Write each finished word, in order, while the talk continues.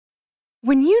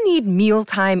When you need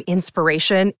mealtime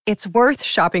inspiration, it's worth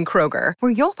shopping Kroger,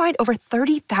 where you'll find over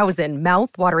 30,000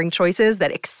 mouth-watering choices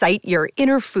that excite your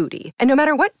inner foodie. And no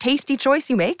matter what tasty choice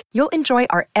you make, you'll enjoy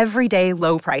our everyday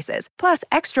low prices, plus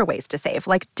extra ways to save,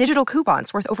 like digital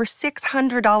coupons worth over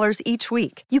 $600 each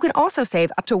week. You can also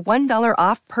save up to $1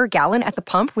 off per gallon at the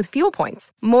pump with fuel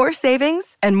points. More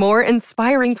savings and more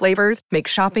inspiring flavors make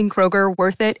shopping Kroger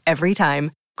worth it every time.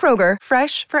 Kroger,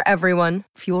 fresh for everyone.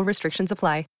 Fuel restrictions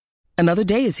apply. Another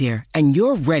day is here, and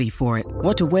you're ready for it.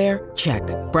 What to wear? Check.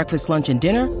 Breakfast, lunch, and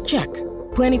dinner? Check.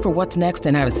 Planning for what's next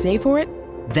and how to save for it?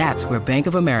 That's where Bank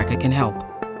of America can help.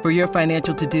 For your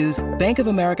financial to-dos, Bank of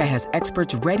America has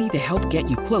experts ready to help get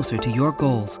you closer to your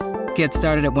goals. Get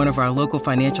started at one of our local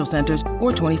financial centers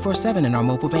or 24/7 in our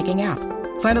mobile banking app.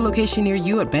 Find a location near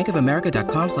you at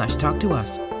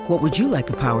bankofamerica.com/talktous. What would you like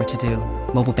the power to do?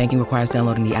 Mobile banking requires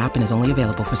downloading the app and is only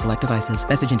available for select devices.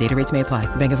 Message and data rates may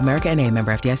apply. Bank of America N.A.,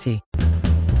 member FDIC.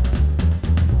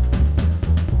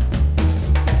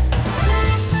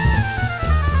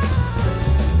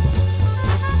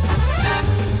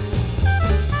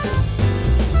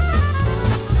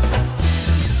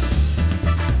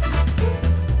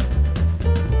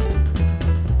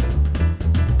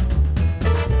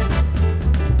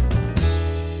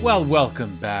 Well,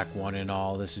 welcome back, one and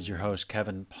all. This is your host,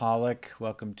 Kevin Pollak.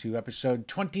 Welcome to episode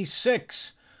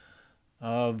 26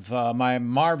 of my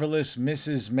marvelous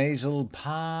Mrs. Maisel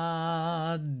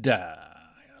pod. I'm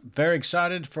very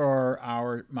excited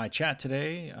for my chat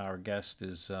today. Our guest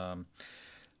is an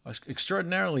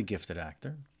extraordinarily gifted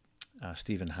actor.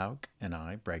 Stephen Hauck and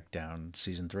I break down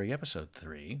season 3, episode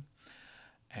 3.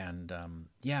 And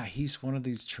he's one of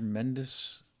these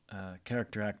tremendous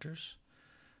character actors.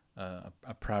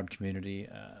 A proud community,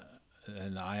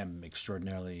 and I am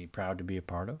extraordinarily proud to be a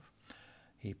part of.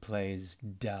 He plays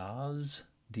Dawes,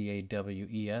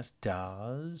 D-A-W-E-S,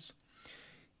 Dawes,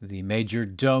 the major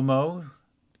domo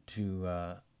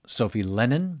to Sophie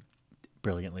Lennon,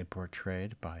 brilliantly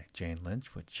portrayed by Jane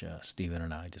Lynch, which Stephen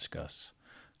and I discuss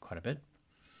quite a bit.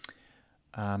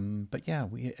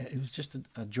 It was just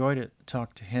a joy to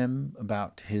talk to him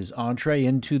about his entree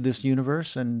into this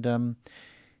universe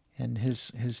and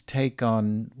his take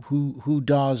on who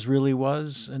Dawes really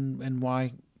was and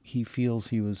why he feels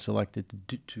he was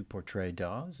selected to portray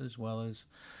Dawes, as well as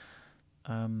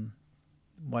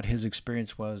what his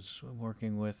experience was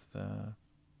working with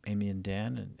Amy and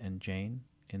Dan and Jane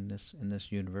in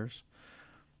this universe.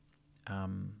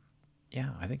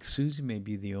 I think Susie may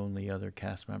be the only other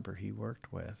cast member he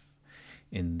worked with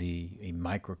in a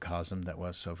microcosm that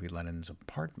was Sophie Lennon's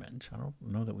apartment. I don't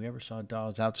know that we ever saw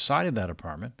Dawes outside of that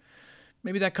apartment.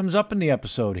 Maybe that comes up in the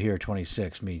episode here,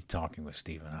 26, me talking with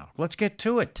Stephen Hauck. Let's get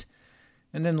to it.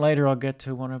 And then later I'll get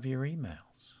to one of your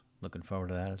emails. Looking forward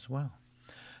to that as well.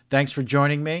 Thanks for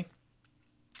joining me,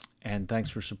 and thanks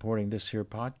for supporting this here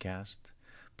podcast.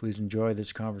 Please enjoy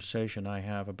this conversation I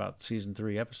have about season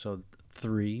 3, episode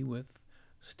 3 with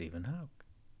Stephen Hauck.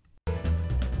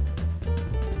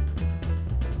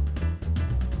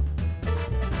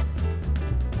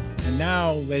 And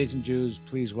now, ladies and Jews,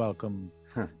 please welcome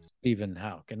Stephen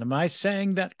Hauck. And am I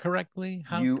saying that correctly,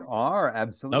 Hauck? You are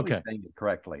absolutely saying it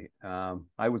correctly.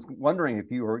 I was wondering if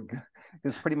you were,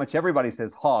 because pretty much everybody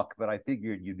says Hauck, but I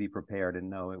figured you'd be prepared and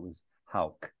know it was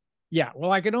Hauck. Yeah,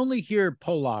 well, I could only hear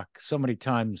Polak so many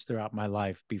times throughout my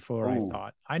life before I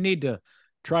thought, I need to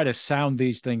try to sound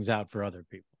these things out for other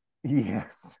people.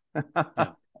 Yes.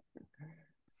 Yeah.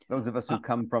 Those of us who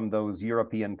come from those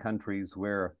European countries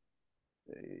where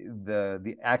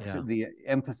the accent, the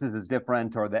emphasis is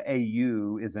different, or the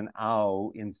AU is an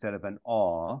ow instead of an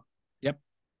aw. Yep.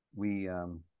 We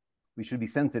should be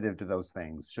sensitive to those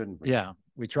things, shouldn't we? Yeah,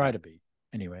 we try to be.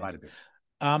 Anyways.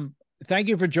 Thank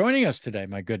you for joining us today,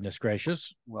 my goodness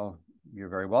gracious. Well, you're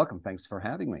very welcome. Thanks for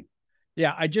having me.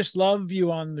 Yeah, I just love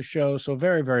you on the show so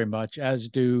very, very much, as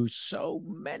do so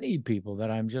many people,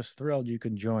 that I'm just thrilled you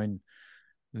can join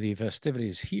the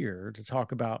festivities here to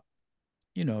talk about,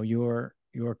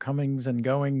 your comings and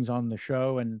goings on the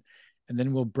show, and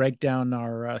then we'll break down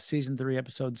our season 3,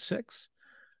 episode 6,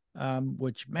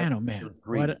 which, man, oh man,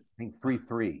 I think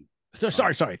 3-3. So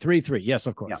sorry, 3-3. Yes,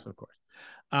 of course, of course.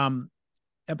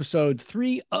 Episode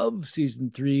 3 of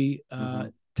season 3,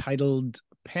 titled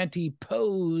Panty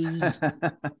Pose,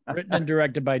 written and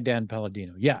directed by Dan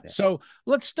Palladino. Yeah. So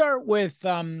let's start with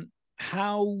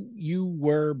how you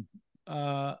were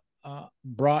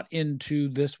brought into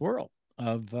this world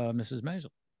of Mrs. Maisel.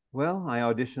 Well, I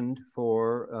auditioned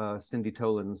for Cindy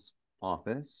Tolan's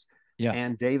office. Yeah.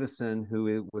 Ann Davison,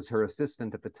 who was her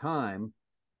assistant at the time,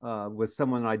 was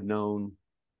someone I'd known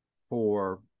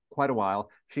for quite a while.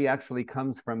 She actually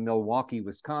comes from Milwaukee,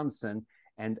 Wisconsin,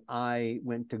 and I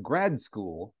went to grad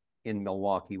school in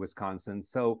Milwaukee, Wisconsin.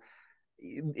 So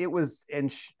it was,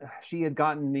 and she had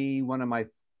gotten me one of my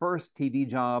first TV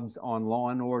jobs on Law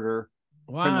and Order,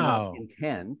 Criminal Wow.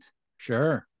 Intent.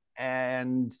 Sure.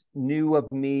 And knew of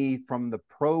me from the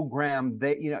program.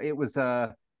 That, it was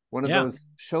one of those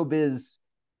showbiz,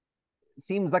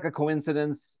 seems like a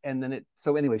coincidence. And then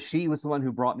so anyway, she was the one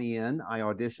who brought me in. I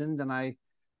auditioned and I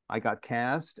got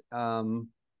cast.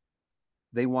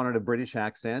 They wanted a British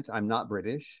accent. I'm not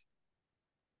British,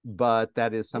 but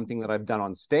that is something that I've done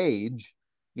on stage,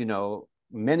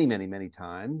 many, many, many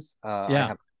times. I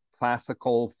have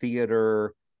classical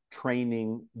theater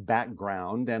training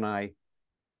background, and I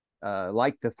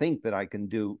like to think that I can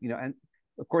do, and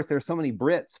of course there's so many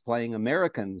Brits playing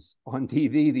Americans on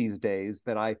TV these days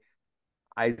that I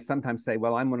sometimes say,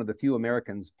 well, I'm one of the few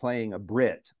Americans playing a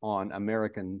Brit on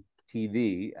American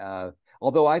TV.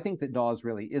 Although I think that Dawes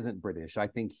really isn't British. I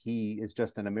think he is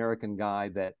just an American guy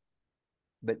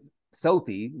but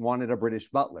Sophie wanted a British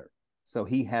butler, so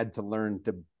he had to learn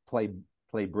to play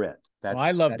Brit.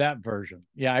 I love that version.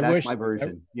 Yeah, that's my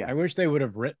version. I wish they would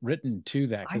have written to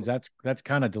that, because that's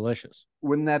kind of delicious.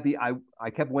 Wouldn't that be? I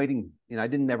kept waiting, I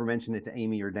didn't ever mention it to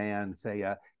Amy or Dan. Say,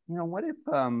 what if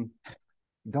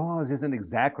Dawes isn't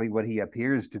exactly what he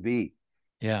appears to be?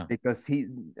 Yeah, because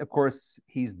of course,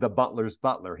 he's the butler's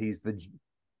butler. He's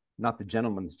not the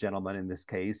gentleman's gentleman in this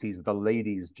case. He's the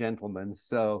lady's gentleman.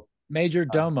 So Major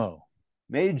Domo.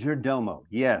 Major Domo.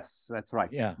 Yes, that's right.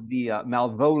 Yeah. The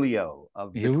Malvolio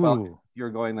of the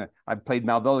 12th. I've played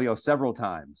Malvolio several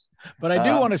times. But I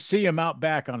do want to see him out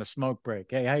back on a smoke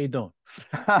break. Hey, how you doing?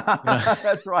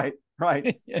 That's right.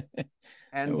 Right.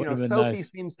 And, Sophie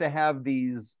seems to have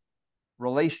these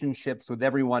relationships with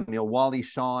everyone. Wally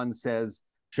Shawn says,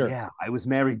 sure, yeah, I was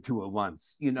married to her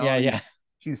once, Yeah.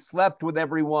 She slept with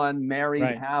everyone, married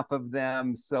half of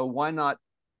them. So why not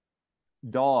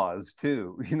Dawes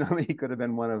too? He could have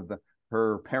been one of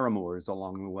her paramours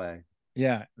along the way.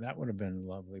 Yeah, that would have been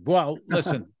lovely. Well,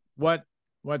 listen, what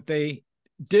they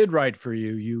did right for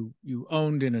you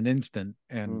owned in an instant,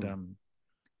 and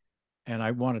I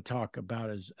want to talk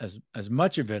about as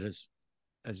much of it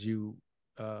as you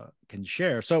can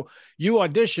share. So you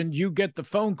auditioned, you get the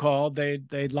phone call,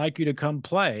 they'd like you to come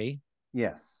play.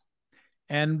 Yes.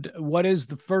 And what is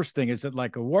the first thing? Is it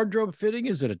like a wardrobe fitting?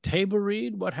 Is it a table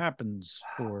read? What happens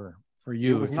for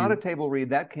you? It was not a table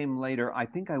read. That came later. I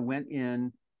think I went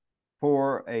in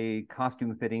for a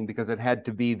costume fitting because it had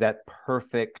to be that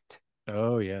perfect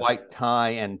white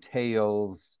tie and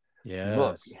tails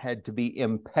look. It had to be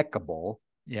impeccable.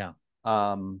 Yeah.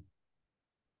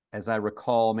 As I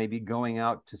recall, maybe going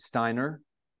out to Steiner,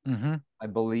 I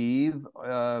believe.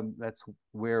 That's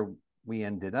where we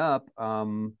ended up.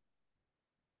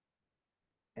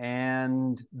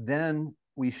 And then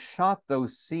we shot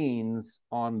those scenes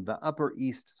on the Upper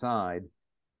East Side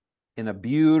in a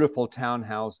beautiful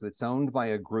townhouse that's owned by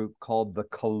a group called the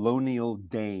Colonial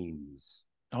Dames.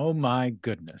 Oh my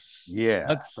goodness. Yeah.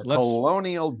 Let's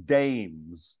Colonial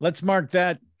Dames. Let's mark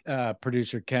that,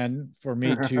 producer Ken, for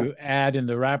me to add in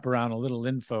the wraparound a little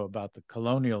info about the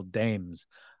Colonial Dames.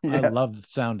 Yes. I love the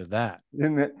sound of that.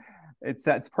 Isn't it?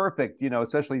 It's perfect,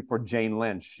 especially for Jane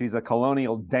Lynch. She's a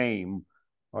colonial dame.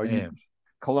 Or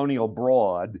colonial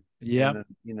broad. Yeah.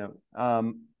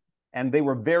 And they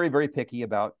were very, very picky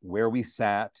about where we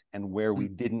sat and where we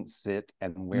didn't sit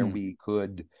and where we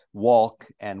could walk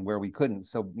and where we couldn't.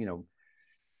 So,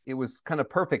 it was kind of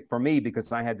perfect for me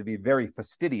because I had to be very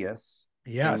fastidious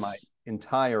in my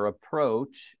entire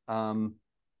approach. You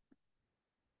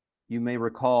may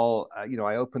recall,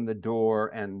 I opened the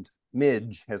door and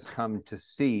Midge has come to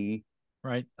see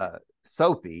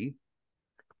Sophie.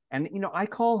 And, I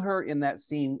call her in that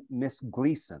scene Miss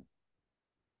Gleason.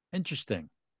 Interesting.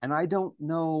 And I don't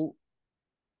know,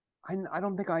 I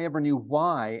don't think I ever knew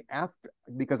why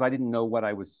because I didn't know what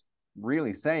I was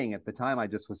really saying at the time. I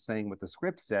just was saying what the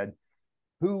script said.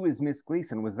 Who is Miss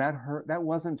Gleason? Was that her? That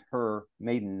wasn't her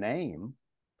maiden name,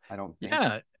 I don't think.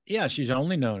 Yeah, she's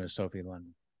only known as Sophie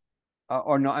Lennon.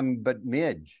 But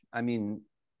Midge.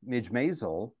 Midge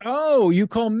Maisel. Oh, you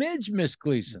call Midge Miss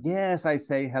Gleason? Yes, I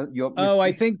say.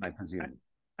 I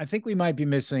think we might be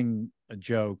missing a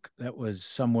joke that was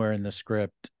somewhere in the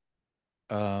script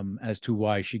as to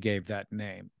why she gave that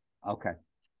name. Okay.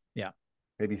 Yeah.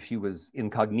 Maybe she was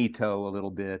incognito a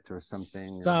little bit or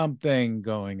something. Something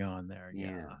going on there.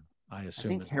 Yeah. I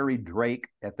assume. I think Harry Drake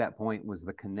at that point was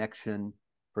the connection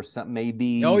for some,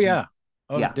 maybe. Oh, yeah.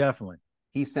 Oh, yeah. Definitely.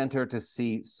 He sent her to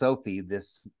see Sophie,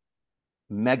 this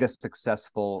mega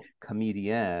successful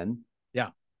comedian. Yeah.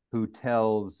 who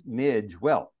tells Midge,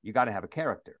 well, you got to have a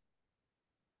character.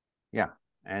 Yeah.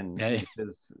 And Midge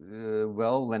says,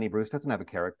 well, Lenny Bruce doesn't have a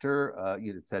character,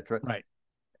 etc. Right.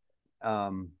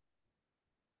 And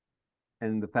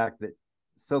the fact that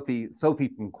Sophie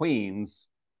from Queens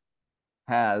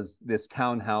has this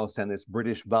townhouse and this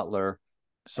British butler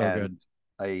and good.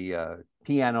 A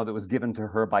piano that was given to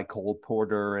her by Cole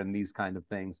Porter and these kind of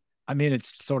things. I mean,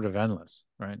 it's sort of endless,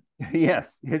 right?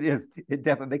 Yes, it is. It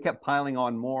definitely, they kept piling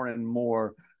on more and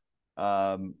more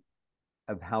of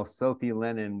how Sophie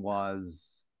Lennon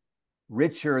was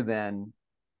richer than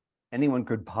anyone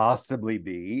could possibly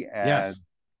be. And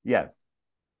yes.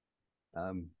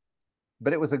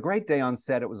 But it was a great day on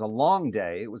set. It was a long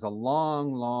day. It was a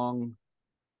long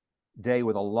day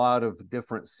with a lot of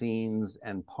different scenes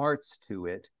and parts to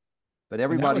it. But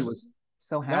everybody was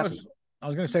so happy. I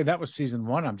was going to say that was season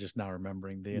 1. I'm just now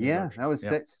remembering the introduction. Yeah, that was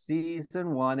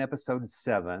season 1, episode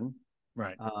 7.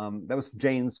 Right. That was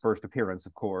Jane's first appearance,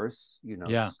 of course.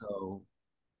 So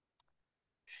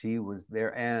she was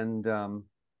there, and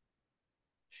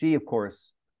she, of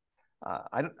course,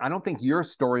 I don't think your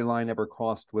storyline ever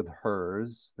crossed with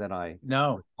hers that I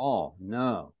recall.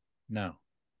 No.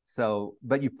 So,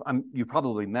 but you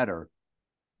probably met her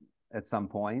at some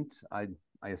point, I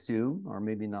assume, or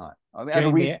maybe not. At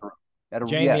a read-through.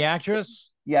 Jane the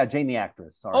actress? Yeah, Jane the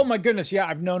actress. Sorry. Oh my goodness, yeah,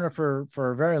 I've known her for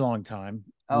a very long time.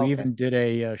 We even did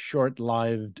a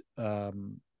short-lived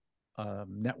network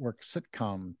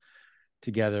sitcom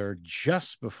together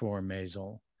just before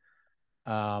Maisel,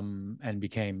 and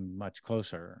became much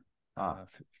closer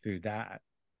through that.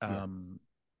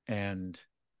 And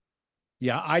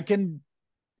yeah, I can,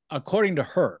 according to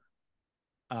her,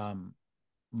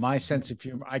 my sense of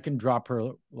humor, I can drop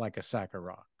her like a sack of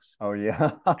rocks. Oh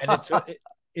yeah. And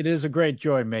it is a great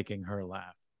joy making her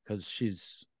laugh, because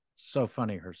she's so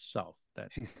funny herself.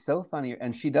 She's so funny,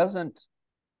 and she doesn't.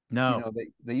 No,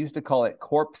 they used to call it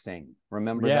corpsing.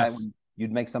 Remember that when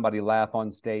you'd make somebody laugh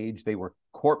on stage, they were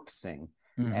corpsing,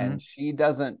 and she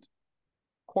doesn't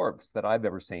corpse that I've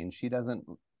ever seen. She doesn't.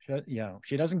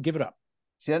 She doesn't give it up.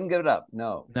 She doesn't give it up.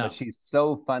 No. But she's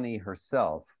so funny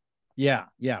herself. Yeah.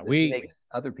 She makes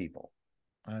other people.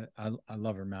 I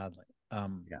love her madly.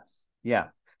 Yes. Yeah.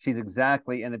 She's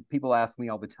exactly, and people ask me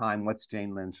all the time, what's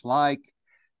Jane Lynch like?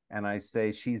 And I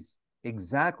say she's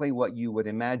exactly what you would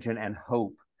imagine and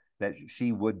hope that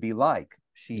she would be like.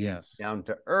 She's down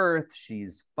to earth.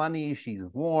 She's funny. She's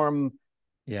warm.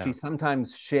 Yeah. She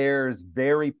sometimes shares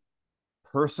very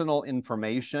personal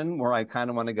information where I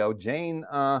kind of want to go, Jane,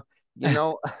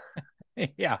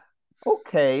 yeah.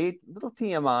 Okay, little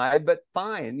TMI, but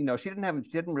fine. She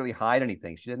didn't really hide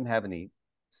anything. She didn't have any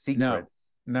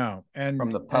secrets. No. And from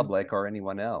the public or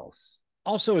anyone else.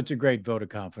 Also, it's a great vote of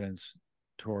confidence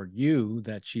toward you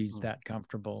that she's that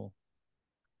comfortable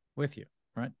with you,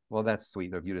 right? Well, that's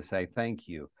sweet of you to say. Thank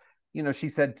you. She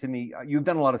said to me, you've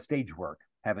done a lot of stage work,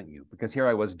 haven't you? Because here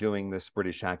I was doing this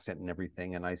British accent and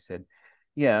everything. And I said,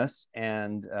 yes.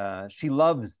 And she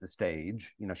loves the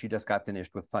stage. She just got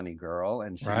finished with Funny Girl,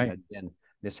 and she had been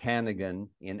Miss Hannigan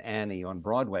in Annie on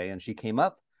Broadway. And she came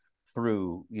up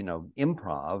through,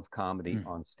 improv comedy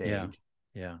on stage.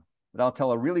 Yeah. But I'll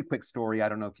tell a really quick story. I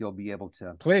don't know if you'll be able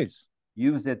to please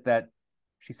use it. That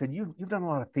she said, you've done a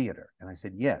lot of theater. And I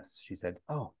said, yes. She said,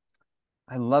 oh,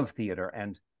 I love theater.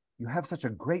 And you have such a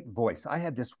great voice. I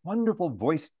had this wonderful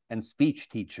voice and speech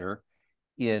teacher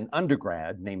in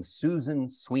undergrad named Susan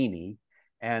Sweeney.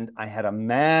 And I had a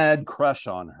mad crush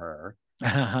on her.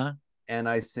 And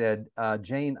I said,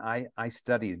 Jane, I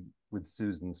studied with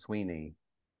Susan Sweeney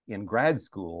in grad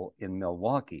school in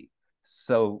Milwaukee.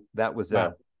 So that was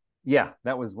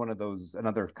that was one of those,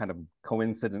 another kind of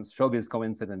coincidence, showbiz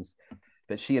coincidence,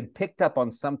 that she had picked up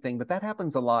on something. But that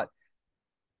happens a lot,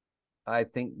 I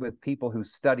think, with people who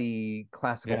study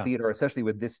classical theater, especially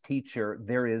with this teacher.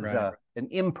 There is an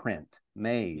imprint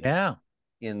made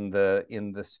in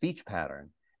the speech pattern,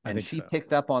 and she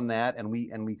picked up on that, and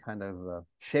we kind of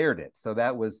shared it. So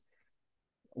that was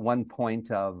one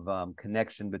point of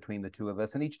connection between the two of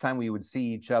us. And each time we would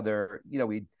see each other,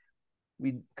 we'd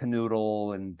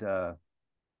canoodle and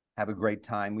have a great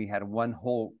time. We had one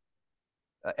whole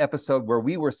episode where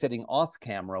we were sitting off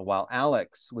camera while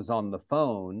Alex was on the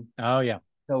phone. Oh yeah.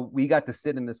 So we got to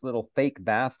sit in this little fake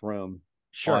bathroom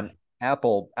on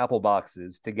Apple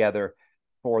boxes together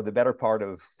for the better part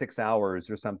of 6 hours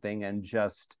or something, and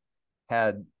just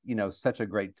had, such a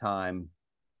great time.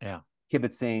 Yeah.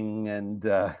 Kibitzing and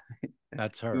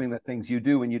that's her doing the things you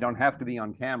do when you don't have to be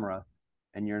on camera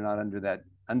and you're not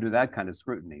under that kind of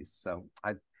scrutiny. So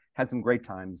I had some great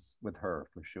times with her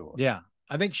for sure. Yeah.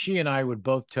 I think she and I would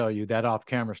both tell you that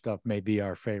off-camera stuff may be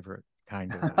our favorite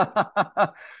kind of.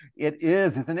 It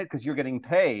is, isn't it? Because you're getting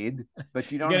paid,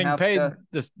 but you don't Getting have paid to.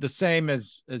 the same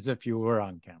as if you were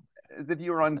on camera. As if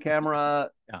you were on camera,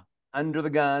 Yeah. under the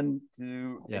gun.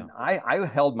 Yeah. And I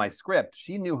held my script.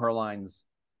 She knew her lines.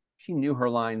 She knew her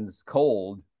lines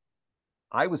cold.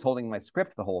 I was holding my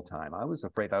script the whole time. I was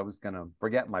afraid I was going to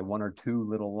forget my one or two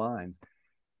little lines.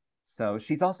 So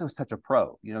she's also such a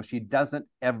pro. You know, she doesn't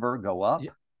ever go up.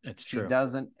 Yeah, it's true. She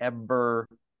doesn't ever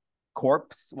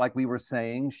corpse, like we were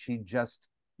saying. She just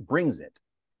brings it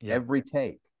every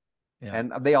take. Yeah.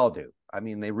 And they all do. I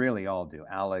mean, they really all do.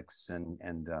 Alex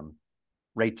and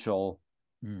Rachel,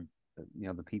 you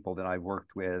know, the people that I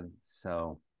worked with.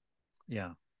 So,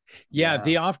 yeah.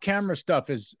 The off-camera stuff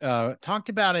is talked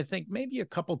about, I think, maybe a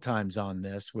couple times on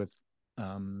this with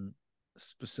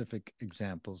specific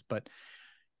examples, but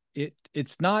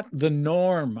it's not the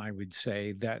norm, I would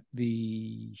say, that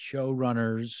the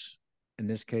showrunners, in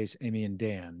this case, Amy and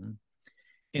Dan,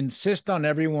 insist on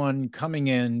everyone coming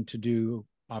in to do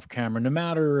off camera, no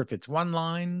matter if it's one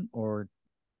line or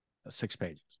 6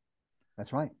 pages.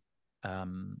 That's right.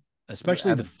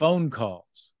 Especially the phone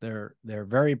calls. They're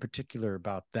very particular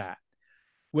about that,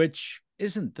 which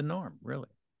isn't the norm, really.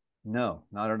 No,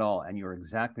 not at all. And you're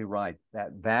exactly right.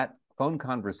 That phone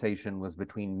conversation was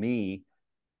between me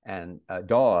and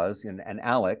Dawes and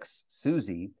Alex,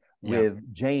 Susie,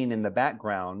 with Jane in the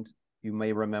background. You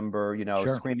may remember, you know,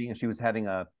 screaming, and she was having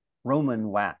a Roman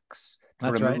wax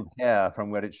to remove hair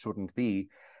from where it shouldn't be.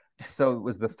 So it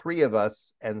was the three of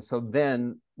us. And so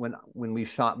then when we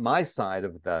shot my side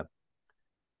of the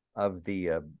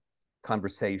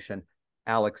conversation,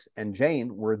 Alex and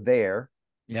Jane were there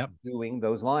doing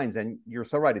those lines. And you're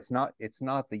so right. It's not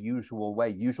the usual way.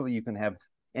 Usually you can have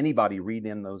anybody read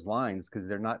in those lines because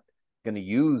they're not going to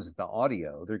use the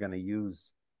audio. They're going to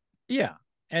use.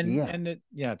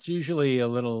 It's usually a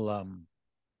little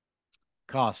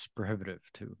cost prohibitive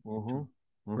to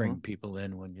bring people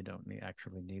in when you don't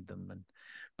actually need them.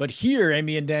 But here,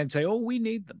 Amy and Dan say, "Oh, we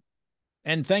need them,"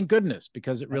 and thank goodness,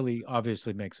 because it really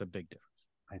obviously makes a big difference.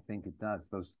 I think it does.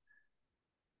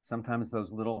 Sometimes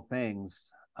those little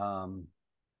things. I mean,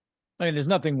 there's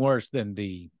nothing worse than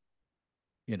the,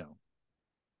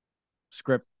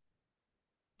 script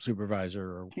supervisor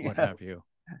or what have you,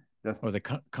 or the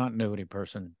continuity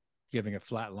person giving a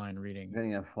flat line reading.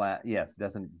 Getting a flat,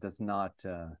 does not.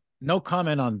 No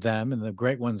comment on them and the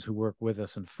great ones who work with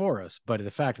us and for us, but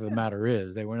the fact of the matter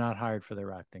is they were not hired for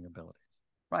their acting abilities.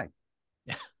 Right.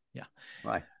 Yeah.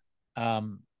 Right.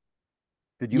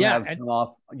 Did you have some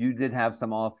off? You did have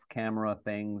some off-camera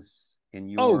things in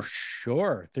your. Oh,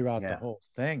 sure, throughout the whole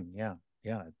thing. Yeah.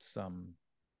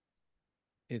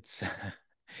 It's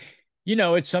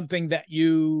it's something that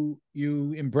you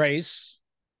embrace.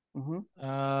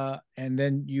 And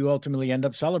then you ultimately end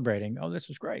up celebrating. Oh, this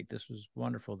was great. This was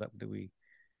wonderful.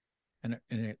 And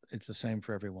it's the same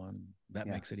for everyone. That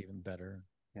makes it even better.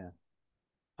 Yeah.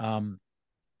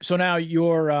 So now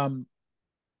you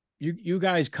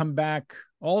guys come back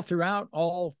all throughout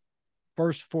all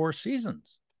first 4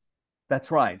 seasons.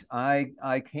 That's right.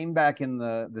 I came back in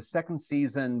the second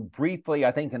season briefly,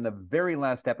 I think in the very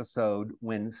last episode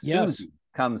when Susie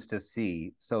comes to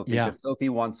see Sophie, because Sophie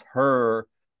wants her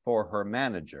for her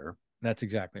manager. That's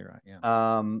exactly right.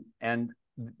 Yeah. And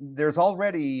there's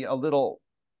already a little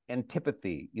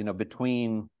antipathy,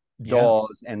 between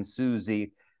Dawes and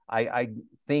Susie. I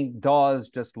think Dawes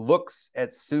just looks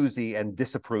at Susie and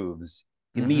disapproves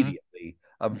immediately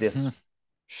of this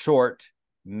short,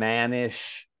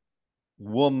 mannish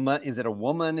woman. Is it a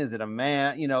woman? Is it a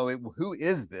man? Who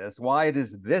is this? Why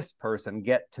does this person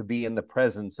get to be in the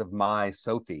presence of my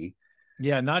Sophie?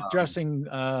 Yeah, not dressing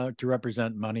to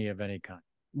represent money of any kind.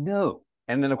 No.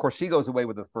 And then, of course, she goes away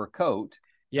with a fur coat.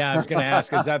 Yeah, I was going to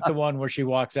ask, is that the one where she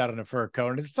walks out in a fur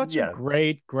coat? And it's such a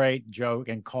great, great joke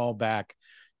and callback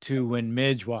to when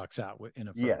Midge walks out in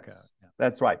a fur coat. Yeah.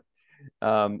 That's right.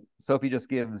 Sophie just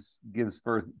gives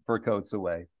fur coats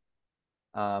away.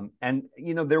 And,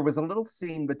 there was a little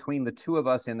scene between the two of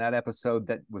us in that episode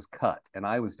that was cut, and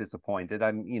I was disappointed.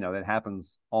 That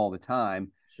happens all the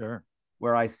time. Sure.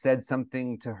 Where I said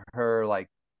something to her like,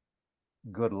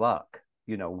 good luck,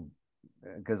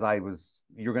 because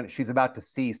she's about to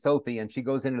see Sophie, and she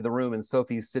goes into the room and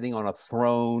Sophie's sitting on a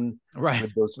throne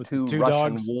with those two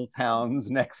Russian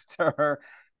wolfhounds next to her.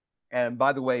 And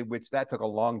by the way, which that took a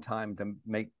long time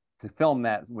to film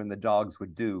that, when the dogs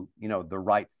would do, the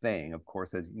right thing, of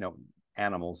course, as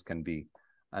animals can be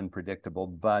unpredictable.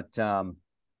 But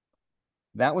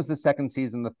that was the second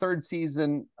season. The third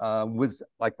season was,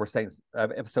 like we're saying,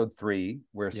 episode 3,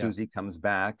 where Susie comes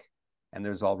back, and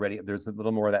there's a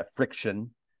little more of that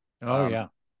friction. Oh, yeah.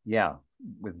 Yeah.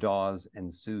 with Dawes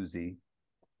and Susie.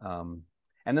 And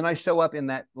then I show up in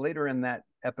that later in that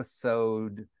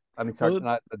episode. I mean, sorry,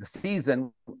 not the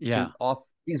season. Yeah.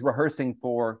 He's rehearsing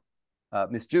for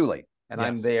Miss Julie, and Yes.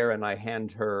 I'm there, and I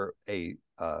hand her a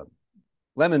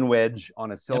lemon wedge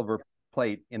on a silver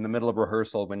plate in the middle of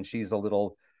rehearsal when she's a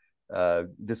little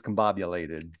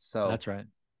discombobulated. So that's right.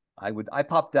 I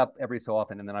popped up every so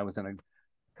often, and then I was in a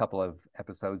couple of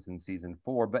episodes in season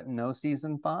 4, but no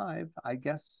season 5. I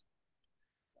guess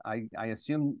I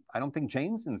assume I don't think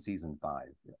Jane's in season 5.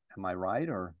 Am I right?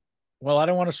 Or well, I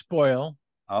don't want to spoil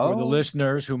for the Oh,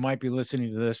 listeners who might be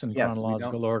listening to this in Yes, we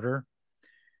chronological don't- order.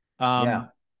 Yeah.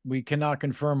 We cannot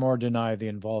confirm or deny the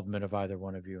involvement of either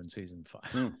one of you in season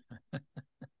 5.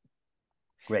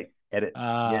 great. Edit.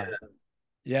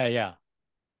 Yeah.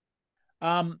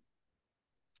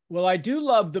 Well, I do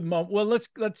love the moment. Well,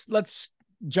 let's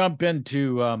jump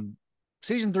into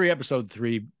season 3, episode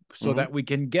 3, so that we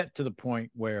can get to the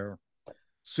point where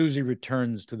Susie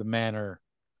returns to the manor,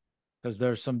 because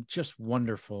there's some just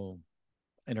wonderful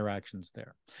interactions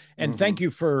there. And thank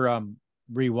you for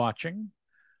rewatching.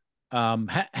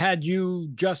 Had you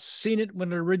just seen it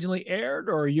when it originally aired,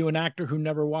 or are you an actor who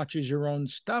never watches your own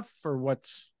stuff, or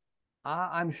what's?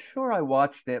 I'm sure I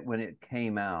watched it when it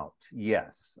came out.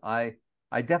 Yes, I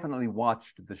definitely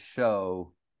watched the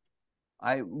show.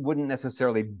 I wouldn't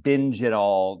necessarily binge it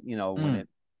all, when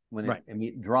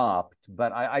it dropped,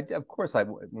 but I of course I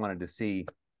wanted to see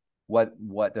what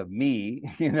of me,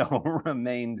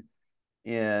 remained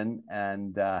in,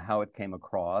 and how it came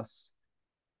across.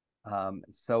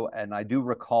 So, and I do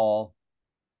recall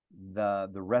the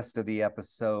rest of the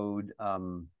episode.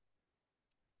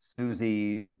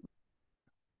 Susie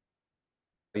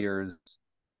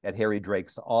at Harry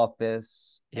Drake's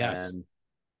office, Yes.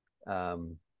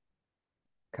 and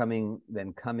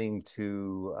coming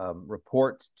to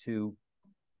report to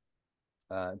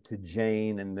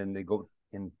Jane, and then they go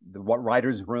in the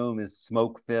writer's room is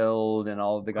smoke filled, and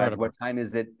all of the guys. Incredible. What time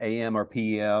is it? AM or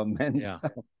PM? And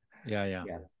Yeah. Yeah.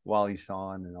 Wally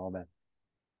Shawn and all that.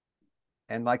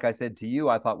 And like I said to you,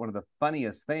 I thought one of the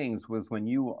funniest things was when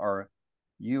you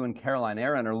and Caroline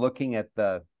Aaron are looking at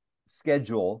the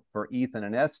schedule for Ethan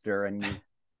and Esther, and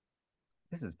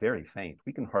this is very faint.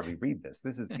 We can hardly read this.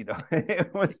 This is,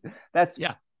 that's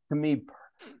to me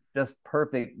just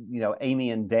perfect,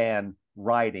 Amy and Dan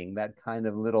writing, that kind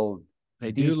of little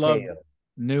They detail. do love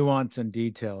nuance and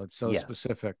detail. It's so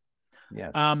specific.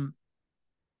 Yes.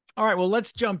 All right, well,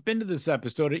 let's jump into this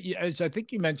episode. As I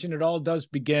think you mentioned, it all does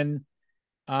begin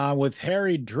with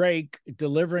Harry Drake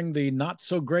delivering the not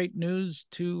so great news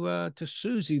to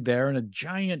Susie there in a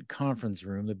giant conference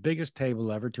room, the biggest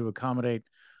table ever to accommodate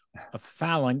a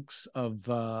phalanx of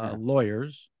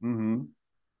lawyers. Mm-hmm.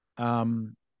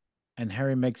 And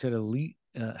Harry makes it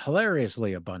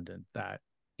hilariously abundant that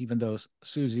even though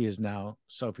Susie is now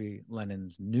Sophie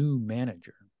Lennon's new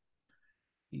manager,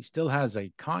 he still has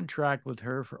a contract with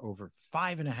her for over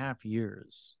 5.5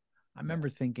 years. I remember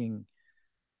thinking,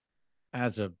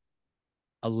 as a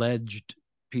alleged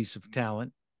piece of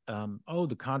talent,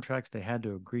 the contracts they had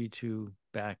to agree to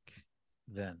back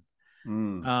then.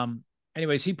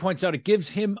 Anyways, he points out it gives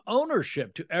him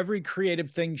ownership to every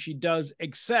creative thing she does,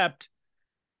 except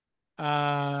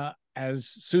as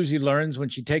Susie learns when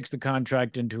she takes the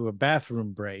contract into a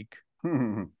bathroom break.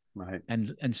 Right.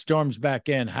 And storms back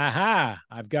in.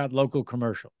 I've got local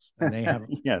commercials. And they have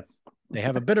they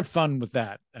have a bit of fun with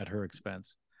that at her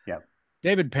expense. Yeah.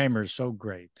 David Paymer is so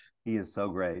great. He is so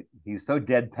great. He's so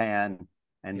deadpan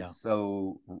and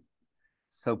so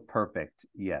perfect.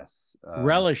 Yes.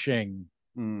 Relishing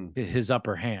his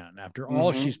upper hand after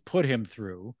all she's put him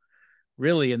through,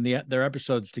 really, in their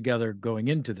episodes together going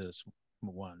into this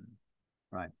one.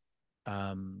 Right.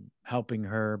 Helping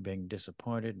her, being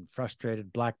disappointed and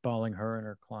frustrated, blackballing her and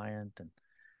her client, and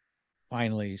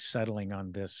finally settling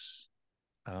on this,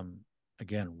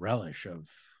 again, relish of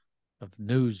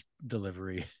news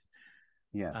delivery.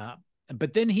 Yeah.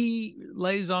 But then he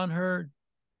lays on her.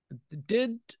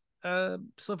 Did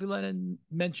Sophie Lennon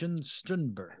mention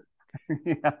Strindberg?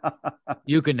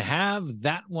 You can have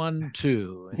that one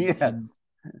too. And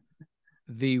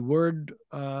the word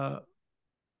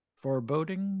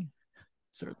foreboding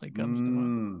certainly comes to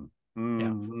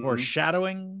mind.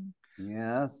 Foreshadowing.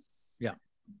 Yeah.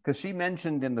 Because she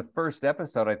mentioned in the first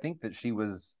episode, I think, that she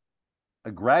was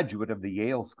a graduate of the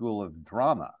Yale School of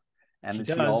Drama, and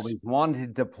that she always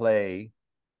wanted to play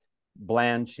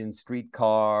Blanche in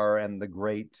Streetcar and the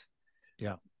great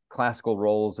classical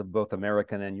roles of both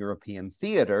American and European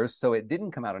theater. So it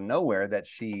didn't come out of nowhere that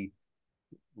she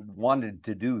wanted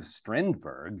to do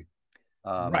Strindberg.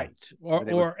 Right.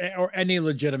 Or any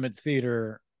legitimate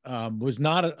theater was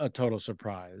not a total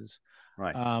surprise.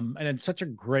 Right. And it's such a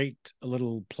great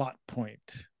little plot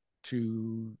point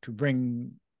to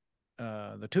bring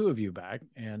the two of you back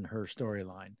and her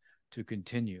storyline to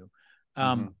continue.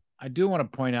 I do want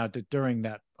to point out that during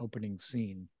that opening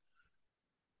scene,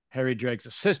 Harry Drake's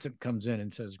assistant comes in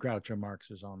and says Groucho Marx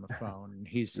is on the phone, and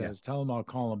he says, "Tell him I'll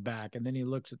call him back." And then he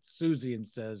looks at Susie and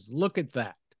says, "Look at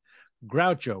that,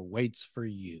 Groucho waits for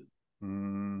you."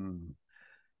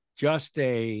 Just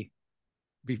a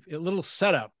little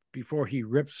setup before he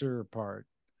rips her apart.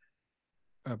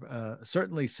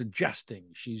 Certainly suggesting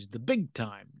she's the big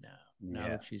time now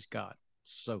that she's got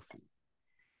Sophie.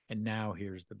 And now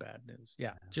here's the bad news.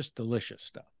 Yeah, just delicious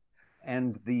stuff.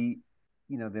 And the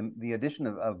addition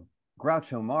of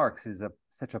Groucho Marx is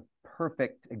such a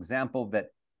perfect example that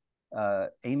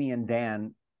Amy and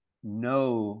Dan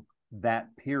know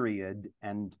that period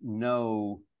and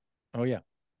know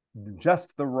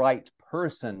just the right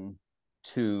person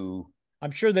to.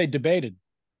 I'm sure they debated.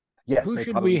 Yes, who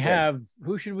should we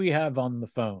have on the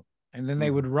phone? And then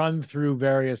they would run through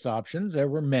various options. There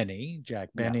were many, Jack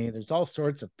Benny. There's all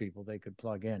sorts of people they could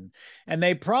plug in. And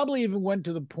they probably even went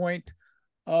to the point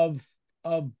of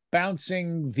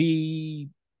bouncing the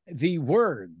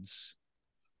words.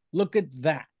 Look at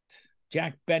that.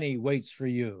 Jack Benny waits for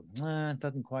you. It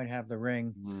doesn't quite have the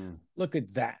ring. Look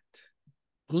at that.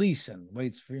 Gleason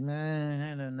waits for you.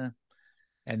 I don't know.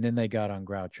 And then they got on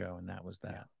Groucho, and that was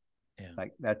that. Yeah.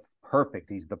 Like, that's perfect.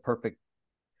 He's the perfect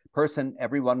person.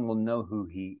 Everyone will know who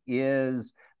he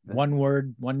is. One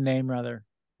word, one name, rather.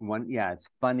 It's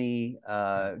funny.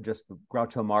 Just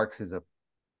Groucho Marx is a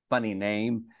funny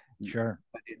name. Sure.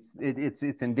 But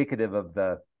it's indicative of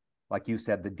like you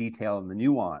said, the detail and the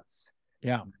nuance.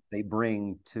 Yeah. They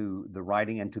bring to the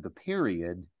writing and to the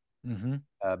period.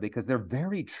 Because they're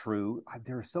very true.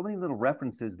 There are so many little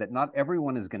references that not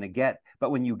everyone is going to get,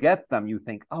 but when you get them, you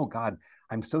think, "Oh God,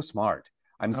 I'm so smart.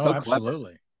 I'm so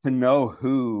clever to know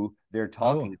who they're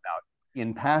talking about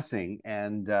in passing."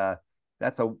 And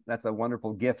that's a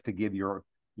wonderful gift to give your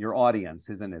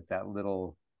audience, isn't it? That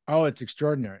little. Oh, it's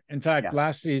extraordinary. In fact,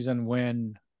 last season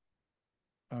when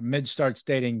Midge starts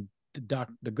dating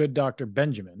the good Dr.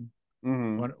 Benjamin,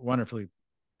 wonderfully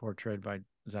portrayed by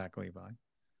Zach Levi.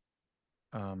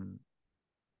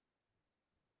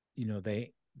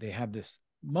 They have this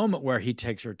moment where he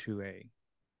takes her to a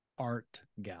art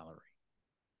gallery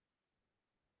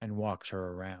and walks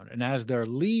her around. And as they're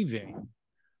leaving,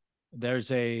 there's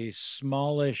a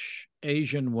smallish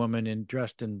Asian woman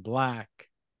dressed in black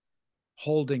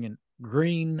holding a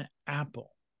green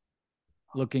apple,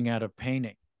 looking at a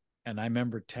painting. And I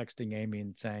remember texting Amy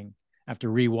and saying, after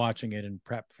rewatching it in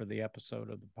prep for the episode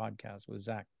of the podcast with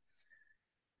Zach,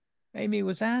 "Amy,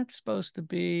 was that supposed to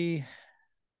be,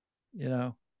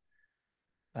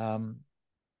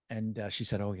 And she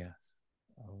said, "Oh yes,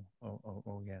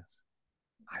 oh yes."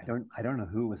 I don't know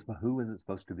who was it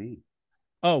supposed to be.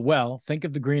 Oh well, think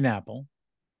of the green apple.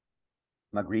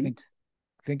 Magritte.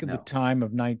 Think of the time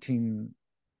of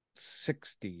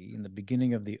 1960 in the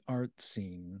beginning of the art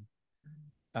scene,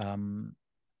 and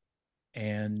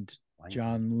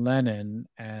John Lennon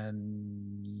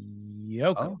and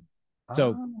Yoko.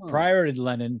 So prior to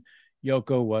Lennon,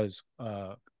 Yoko was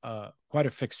quite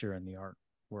a fixture in the art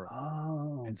world.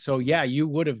 And so, you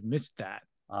would have missed that.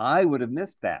 I would have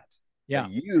missed that. Yeah.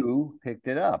 But you picked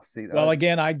it up. See, well,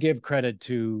 again, I give credit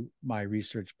to my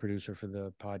research producer for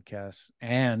the podcast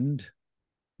and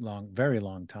very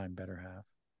long time better half,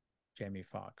 Jamie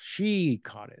Foxx. She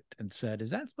caught it and said,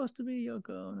 "Is that supposed to be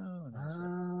Yoko?" No.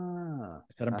 I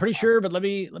said, "I'm pretty sure, but let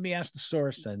me ask the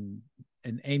source." And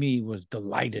Amy was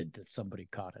delighted that somebody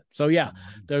caught it. So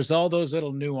there's all those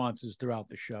little nuances throughout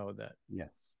the show that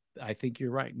I think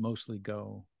you're right, mostly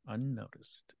go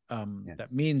unnoticed.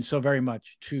 That means so very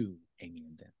much to Amy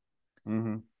and Dan.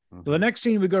 So the next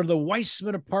scene, we go to the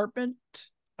Weissman apartment.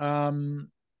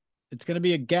 It's going to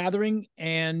be a gathering,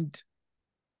 and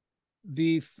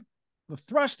the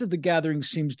thrust of the gathering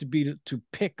seems to be to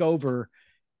pick over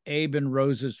Abe and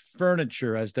Rose's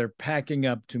furniture as they're packing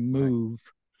up to move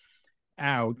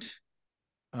out.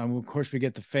 Of course, we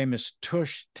get the famous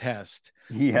tush test.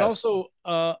 Yes. But also,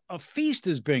 a feast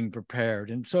is being prepared,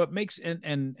 and so it makes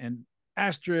and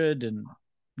Astrid and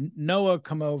Noah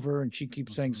come over, and she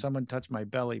keeps saying, "Someone touch my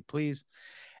belly, please,"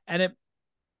 and it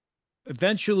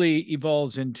eventually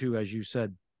evolves into, as you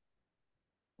said,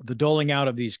 the doling out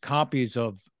of these copies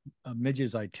of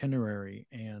Midge's itinerary,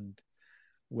 and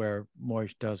where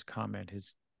Moish does comment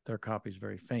their copy is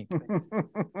very faint.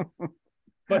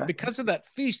 But because of that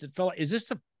feast, it felt like, is this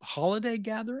a holiday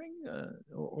gathering?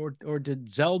 Or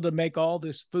did Zelda make all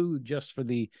this food just for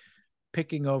the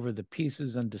picking over the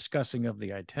pieces and discussing of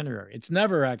the itinerary. It's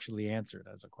never actually answered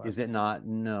as a question. Is it not?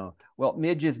 No. Well,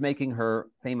 Midge is making her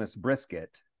famous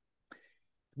brisket.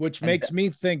 Which makes me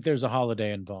think there's a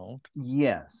holiday involved.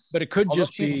 Yes. But it could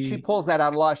just be... She pulls that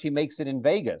out a lot. She makes it in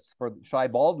Vegas for Shy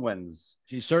Baldwin's...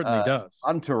 She certainly does.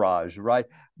 Entourage, right?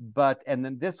 And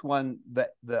then this one,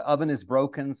 the oven is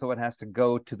broken, so it has to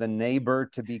go to the neighbor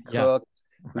to be cooked,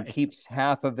 who keeps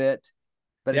half of it.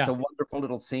 But it's a wonderful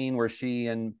little scene where she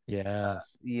and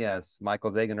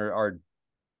Michael Zagan are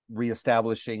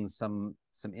reestablishing some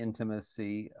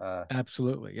intimacy.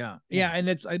 Absolutely, yeah. And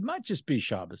it might just be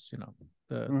Shabbos,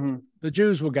 the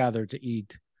Jews will gather to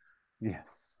eat.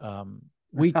 Yes.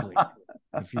 Weekly,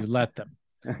 if you let them.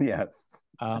 Yes.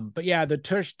 But yeah, the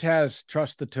tush test,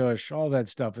 trust the tush, all that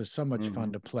stuff is so much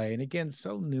fun to play, and again,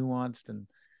 so nuanced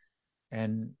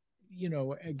and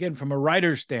again, from a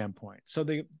writer's standpoint. So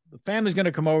the family's going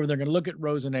to come over. They're going to look at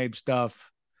Rose and Abe's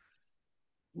stuff.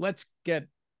 Let's get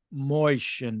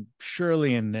Moish and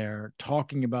Shirley in there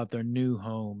talking about their new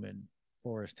home in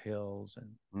Forest Hills.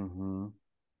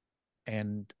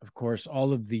 And of course,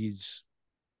 all of these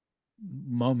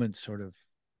moments sort of,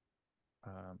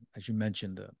 as you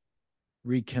mentioned, the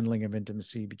rekindling of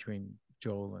intimacy between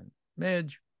Joel and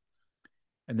Midge.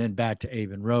 And then back to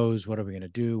Abe and Rose. What are we going to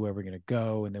do? Where are we going to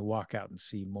go? And they walk out and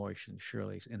see Moish and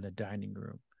Shirley in the dining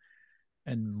room.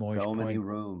 And Moish, so many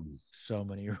rooms.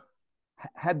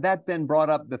 Had that been brought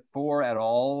up before at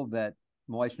all, that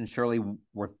Moish and Shirley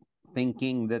were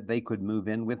thinking that they could move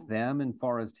in with them in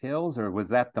Forest Hills? Or was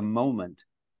that the moment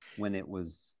when it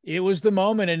was? It was the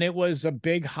moment, and it was a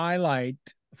big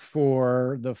highlight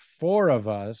for the four of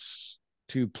us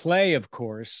to play, of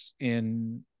course,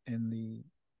 in the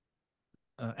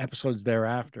episodes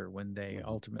thereafter, when they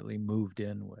ultimately moved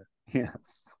in with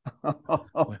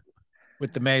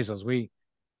with the Maisels.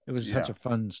 It was such a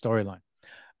fun storyline.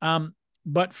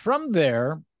 But from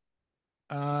there,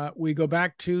 we go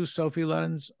back to Sophie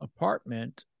Lennon's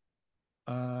apartment,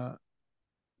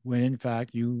 when in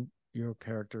fact your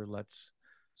character lets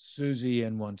Susie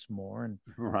in once more, and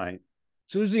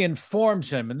Susie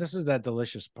informs him, and this is that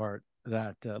delicious part,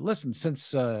 that listen,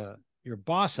 since your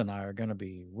boss and I are going to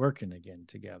be working again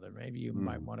together, maybe you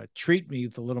might want to treat me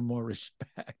with a little more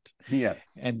respect.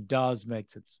 Yes. And Dawes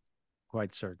makes it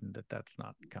quite certain that that's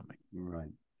not coming.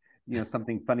 Right.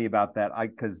 Something funny about that,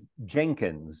 because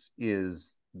Jenkins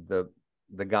is the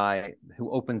guy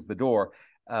who opens the door,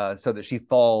 so that she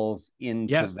falls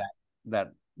into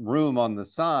that room on the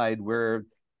side where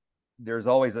there's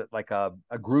always a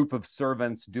group of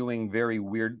servants doing very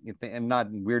weird, and not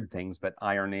weird things, but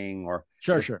ironing or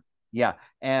sure. Yeah.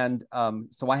 And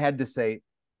so I had to say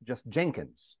just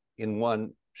Jenkins in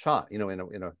one shot, in a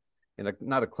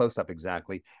not a close-up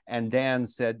exactly. And Dan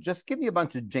said, just give me a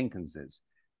bunch of Jenkinses.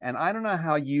 And I don't know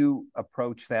how you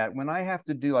approach that. When I have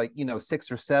to do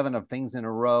 6 or 7 of things in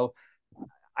a row,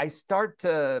 I start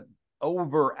to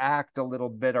overact a little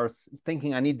bit, or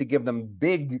thinking I need to give them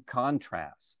big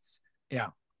contrasts.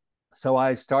 Yeah. So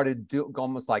I started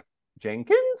almost like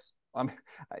Jenkins,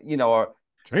 or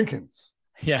Jenkins.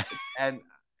 Yeah. And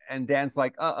Dan's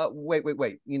like,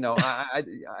 wait.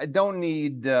 I don't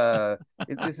need,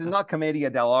 this is not Commedia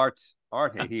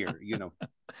dell'arte here,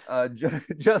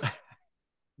 just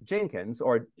Jenkins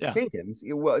or Jenkins.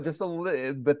 Well, just a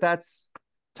little, but that's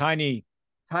tiny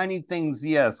things.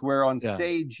 Yes. Where on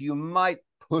stage you might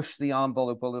push the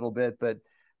envelope a little bit, but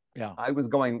I was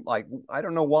going I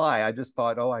don't know why. I just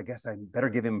thought, I guess I better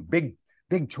give him big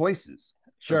choices.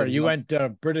 Sure. You went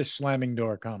British slamming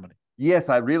door comedy. Yes,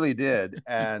 I really did.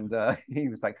 And he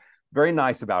was very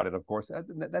nice about it, of course.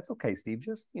 That's okay, Steve.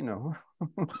 Just, and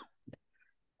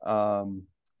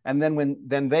then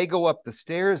when they go up the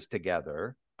stairs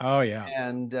together. Oh, yeah.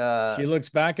 And she looks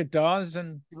back at Dawes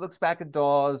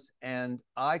and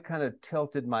I kind of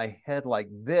tilted my head like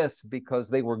this because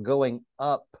they were going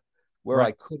up where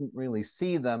I couldn't really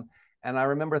see them. And I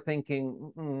remember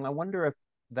thinking, I wonder if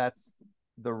that's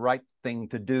the right thing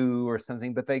to do or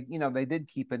something, but they did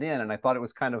keep it in, and I thought it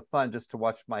was kind of fun just to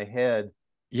watch my head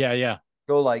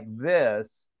go like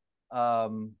this,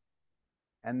 and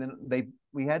then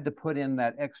we had to put in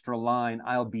that extra line,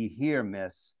 "I'll be here,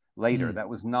 miss," later. That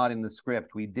was not in the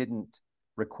script. We didn't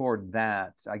record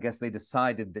that. I guess they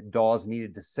decided that Dawes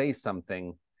needed to say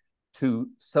something to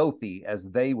Sophie as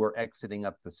they were exiting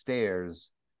up the stairs.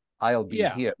 "I'll be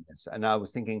here, miss." And I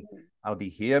was thinking, "I'll be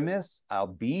here, miss. I'll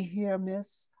be here,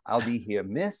 miss. I'll be here,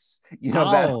 miss."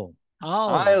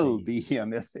 I'll be here,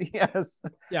 miss. Yes.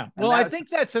 Yeah. Well, I think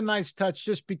that's a nice touch,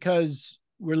 just because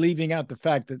we're leaving out the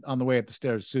fact that on the way up the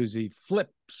stairs, Susie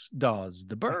flips Dawes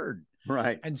the bird.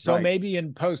 Right. And so maybe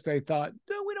in post they thought,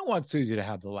 we don't don't want Susie to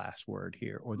have the last word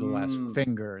here, or the last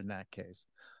finger in that case.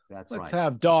 That's Let's right.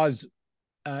 have Dawes.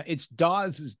 It's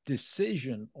Dawes'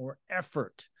 decision or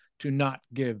effort to not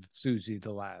give Susie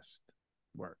the last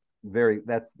word.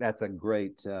 That's a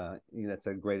great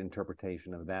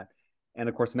interpretation of that. And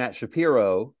of course, Matt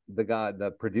Shapiro,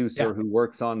 the producer who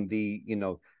works on the,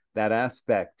 that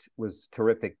aspect, was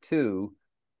terrific too.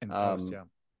 In post,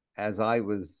 as I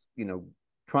was,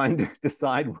 trying to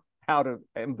decide how to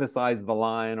emphasize the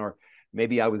line, or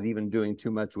maybe I was even doing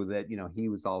too much with it, he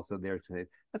was also there to say,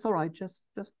 that's all right, just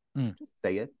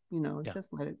say it,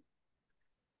 just let it.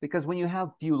 Because when you have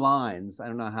few lines, I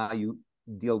don't know how you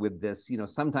deal with this,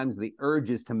 sometimes the urge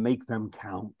is to make them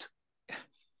count,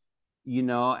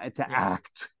 to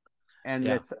act. And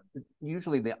it's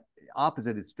usually the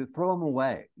opposite is to throw them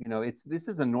away. This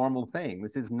is a normal thing.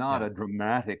 This is not a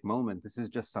dramatic moment. This is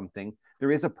just something,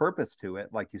 there is a purpose to it.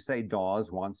 Like you say,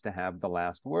 Dawes wants to have the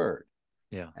last word.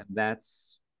 Yeah. And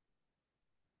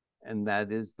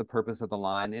that is the purpose of the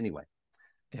line anyway.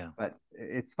 Yeah. But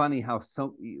it's funny how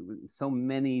so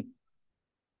many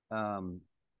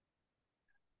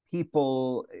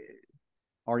people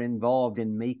are involved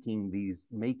in making these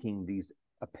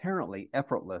apparently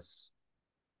effortless.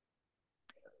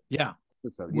 Yeah.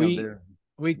 So,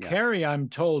 we carry, I'm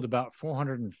told, about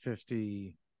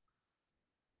 450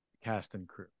 cast and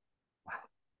crew. Wow.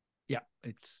 Yeah,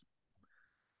 it's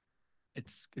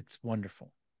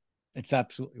wonderful. It's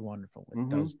absolutely wonderful.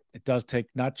 It does take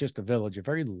not just a village, a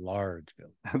very large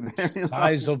village, a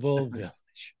sizable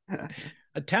village,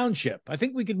 a township. I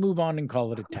think we could move on and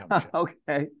call it a township.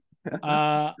 Okay.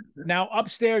 Now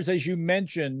upstairs, as you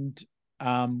mentioned,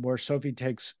 where Sophie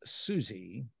takes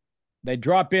Susie, they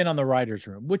drop in on the writer's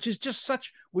room, which is just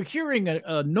we're hearing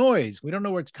a noise. We don't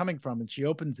know where it's coming from. And she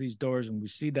opens these doors and we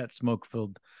see that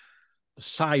smoke-filled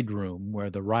side room where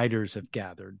the writers have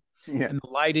gathered. Yes. And the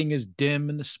lighting is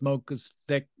dim and the smoke is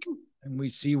thick. And we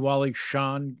see Wally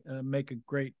Shawn make a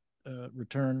great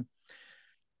return.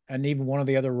 And even one of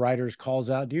the other writers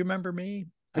calls out, "Do you remember me?"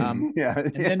 And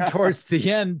then towards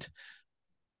the end,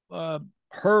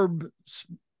 Herb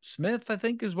Smith, I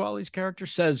think is Wally's character,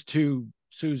 says to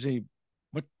Susie,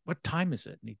 what time is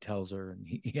it? And he tells her,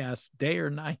 and he asks, day or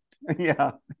night?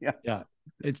 Yeah.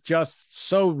 It's just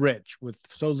so rich with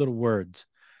so little words.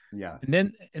 Yes.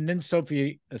 And then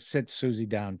Sophie sits Susie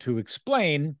down to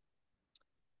explain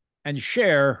and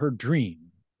share her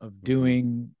dream of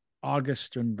doing August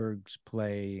Strindberg's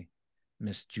play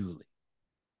Miss Julie.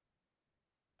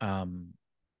 I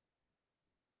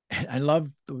love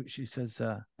she says,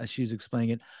 as she's explaining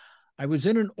it, I was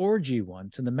in an orgy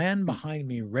once, and the man behind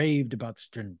me raved about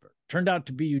Strindberg. Turned out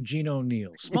to be Eugene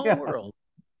O'Neill. Small world.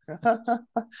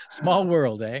 Small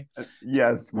world, eh?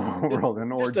 Yes, small world.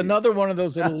 An orgy. Just another one of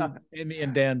those little Amy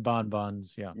and Dan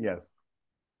bonbons. Yeah. Yes.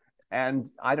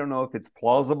 And I don't know if it's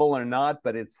plausible or not,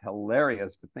 but it's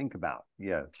hilarious to think about.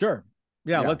 Yes. Sure.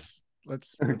 Yeah. Let's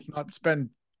not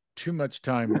spend too much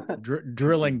time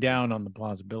drilling down on the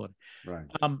plausibility. Right.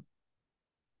 And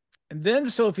then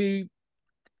Sophie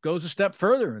goes a step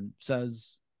further and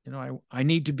says, I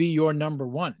need to be your number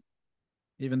one,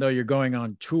 even though you're going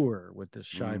on tour with this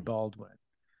Shy Baldwin.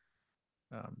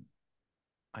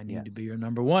 I need to be your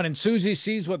number one. And Susie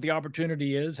sees what the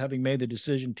opportunity is, having made the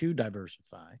decision to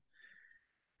diversify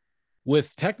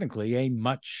with technically a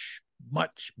much,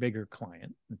 much bigger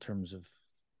client in terms of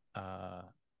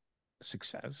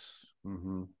success,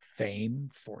 fame,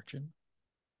 fortune,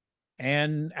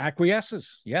 and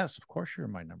acquiesces. Yes, of course, you're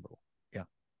my number one. Yeah.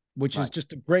 Which is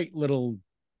just a great little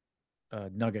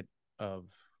nugget of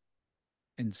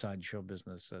inside show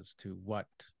business as to what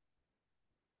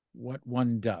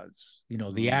one does.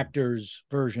 The actor's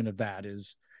version of that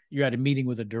is you had a meeting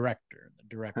with a director. The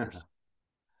director's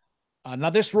now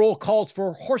this role calls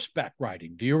for horseback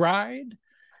riding. Do you ride?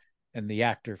 And the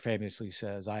actor famously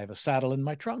says, I have a saddle in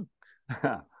my trunk.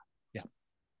 Yeah.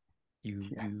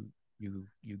 You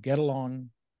get along,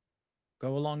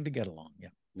 go along to get along. Yeah.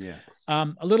 Yes.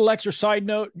 A little extra side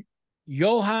note,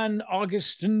 Johann August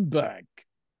Strindberg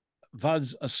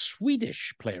was a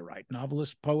Swedish playwright,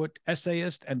 novelist, poet,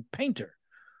 essayist, and painter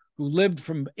who lived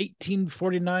from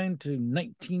 1849 to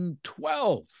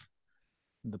 1912.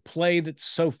 The play that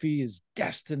Sophie is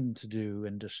destined to do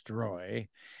and destroy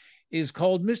is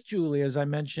called Miss Julie, as I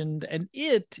mentioned, and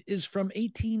it is from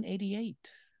 1888.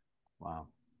 Wow.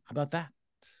 How about that?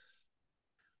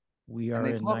 And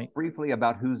they talk briefly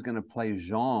about who's going to play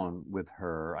Jean with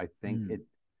her. I think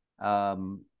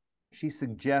she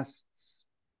suggests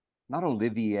not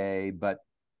Olivier, but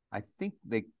I think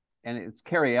it's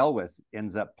Carrie Elwes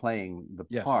ends up playing the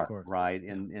part, right?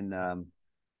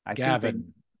 I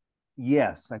Gavin.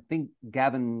 Yes, I think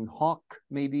Gavin Hauck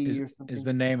maybe or something is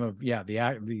the name of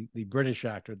the British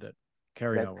actor that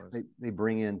Carrie that was. they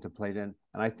bring in to play it in.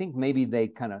 And I think maybe they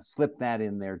kind of slip that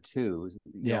in there too.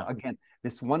 You know, again,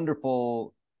 this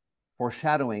wonderful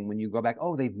foreshadowing when you go back,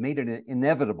 oh, they've made it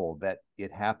inevitable that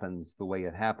it happens the way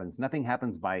it happens. Nothing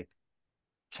happens by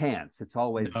chance. It's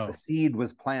always the seed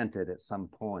was planted at some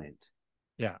point.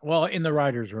 Yeah. Well, in the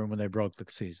writer's room when they broke the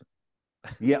season.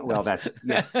 Yeah, well, that's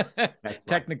yes. That's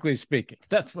technically speaking.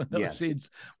 That's when those seeds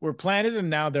were planted,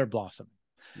 and now they're blossoming.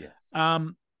 Yes.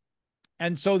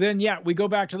 And so then, we go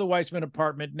back to the Weissman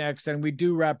apartment next, and we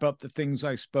do wrap up the things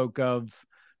I spoke of.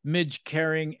 Midge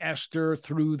carrying Esther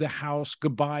through the house,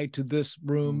 goodbye to this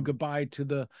room, goodbye to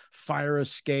the fire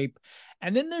escape.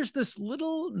 And then there's this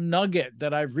little nugget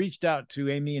that I've reached out to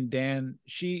Amy and Dan.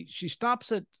 She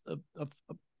stops at a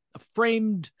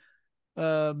framed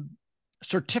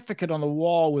certificate on the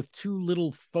wall with two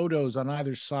little photos on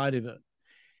either side of it.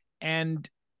 And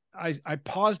I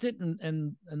paused it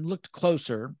and looked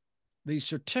closer. The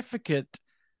certificate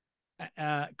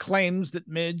claims that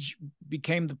Midge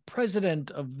became the president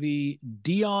of the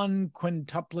Dion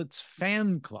Quintuplets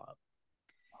fan club.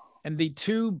 And the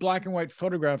two black and white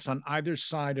photographs on either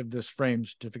side of this framed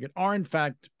certificate are, in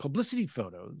fact, publicity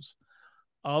photos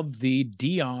of the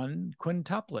Dion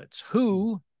Quintuplets,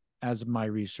 who, as my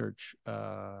research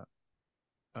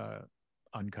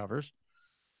uncovers,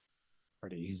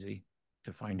 pretty easy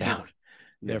to find out,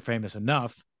 they're famous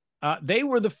enough. They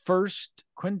were the first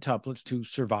quintuplets to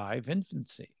survive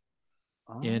infancy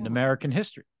in American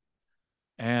history,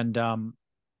 and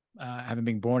having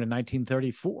been born in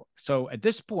 1934. So at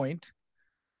this point,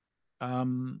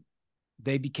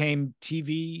 they became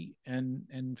TV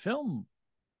and film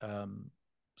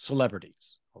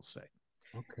celebrities, I'll say.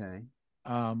 Okay.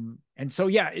 And so,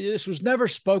 this was never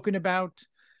spoken about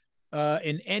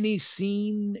in any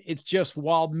scene. It's just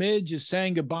while Midge is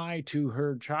saying goodbye to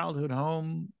her childhood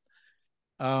home,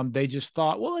 they just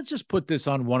thought, well, let's just put this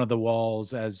on one of the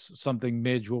walls as something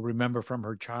Midge will remember from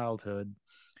her childhood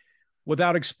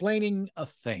without explaining a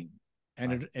thing.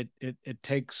 And it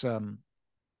takes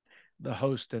the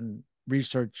host and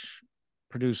research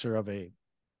producer of a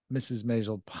Mrs.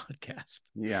 Maisel podcast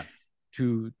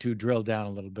to drill down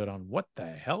a little bit on what the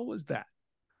hell was that.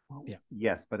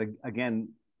 Yes, but again,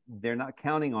 they're not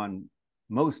counting on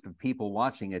most of people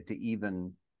watching it to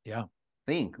even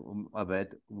think of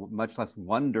it, much less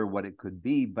wonder what it could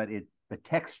be. But the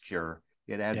texture,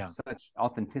 it adds such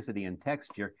authenticity and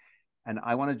texture. And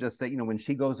I want to just say, when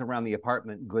she goes around the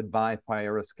apartment, goodbye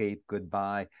fire escape,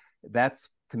 goodbye, that's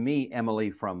to me Emily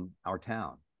from Our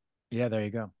Town. Yeah, there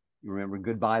you go. You remember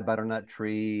goodbye butternut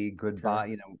tree, goodbye,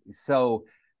 sure. So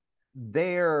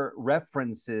their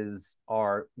references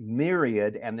are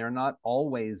myriad and they're not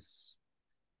always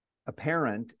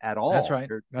apparent at all. That's right.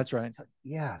 That's right.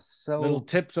 Yeah. So little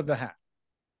tips of the hat.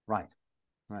 Right.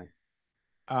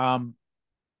 Oh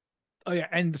yeah.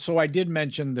 And so I did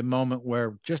mention the moment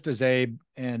where just as Abe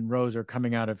and Rose are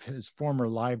coming out of his former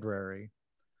library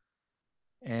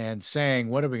and saying,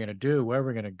 what are we going to do? Where are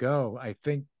we going to go? I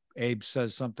think Abe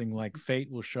says something like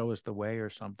fate will show us the way or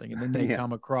something. And then they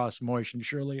come across Moish and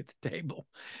Shirley at the table.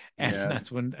 And that's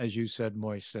when, as you said,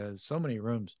 Moish says, so many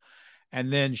rooms.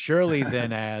 And then Shirley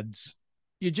then adds,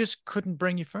 you just couldn't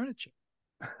bring your furniture.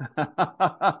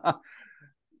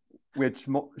 Which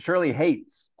Shirley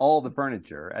hates all the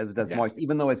furniture, as does Moish,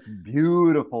 even though it's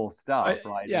beautiful stuff,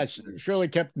 right? Yeah, Shirley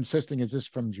kept insisting, is this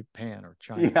from Japan or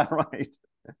China? Yeah, right.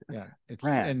 Yeah, it's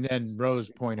France. And then Rose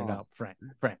pointed out France.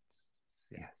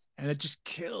 Yes. And it just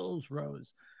kills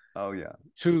Rose. Oh, yeah.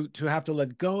 To have to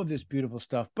let go of this beautiful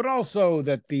stuff, but also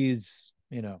that these,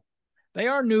 they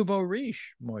are nouveau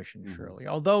riche, Moish and Shirley,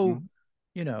 although,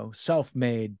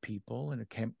 self-made people, and it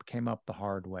came up the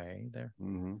hard way. They're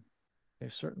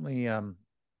certainly,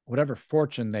 whatever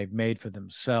fortune they've made for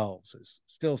themselves is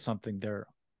still something that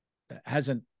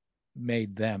hasn't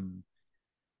made them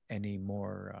any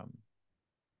more,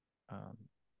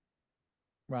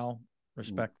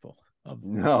 respectful of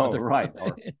right,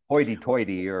 or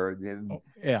hoity-toity, or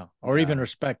even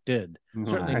respected.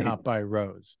 Certainly not by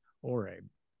Rose or Abe.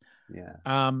 Yeah.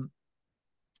 And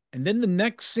then the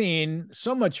next scene,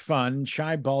 so much fun.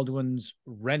 Shy Baldwin's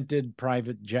rented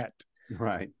private jet.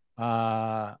 Right.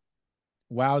 Wowsy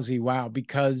wow,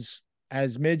 because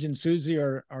as Midge and Susie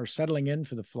are settling in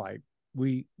for the flight,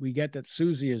 we get that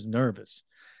Susie is nervous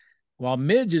while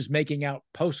Midge is making out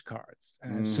postcards.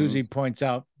 And Susie points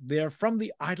out they're from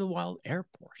the Idlewild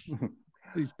Airport.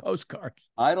 These postcards.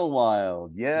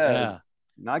 Idlewild, yes.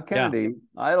 Yeah. Not Kennedy.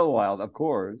 Yeah. Idlewild, of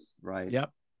course. Right.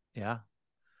 Yep. Yeah.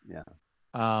 Yeah.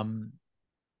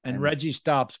 And Reggie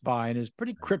stops by and is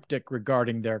pretty cryptic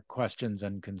regarding their questions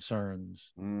and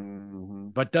concerns,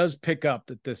 but does pick up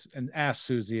that this and asks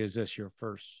Susie, "Is this your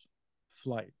first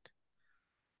flight?"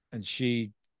 And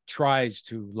she tries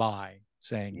to lie,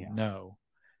 saying no.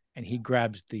 And he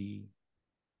grabs the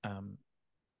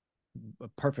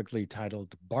perfectly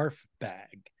titled barf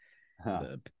bag,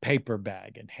 the paper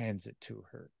bag, and hands it to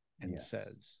her and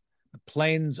says, "The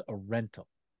plane's a rental."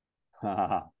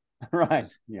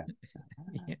 Right. Yeah.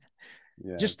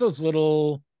 Yes. Just those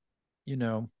little,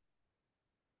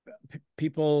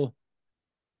 people.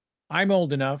 I'm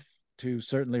old enough to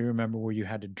certainly remember where you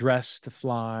had to dress to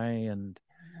fly, and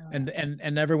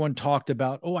everyone talked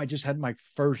about, "Oh, I just had my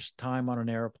first time on an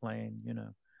airplane,"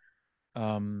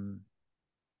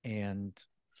 and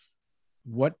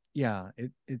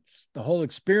it's the whole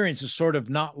experience is sort of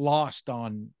not lost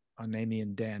on Amy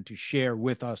and Dan to share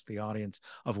with us, the audience,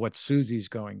 of what Susie's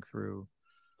going through.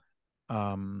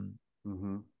 And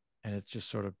it's just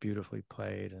sort of beautifully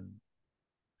played and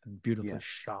beautifully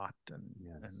shot and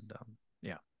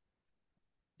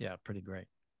pretty great.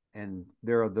 And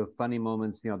there are the funny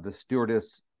moments, the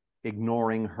stewardess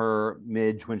ignoring her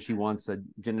Midge when she wants a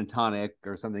gin and tonic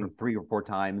or something 3 or 4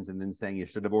 times, and then saying you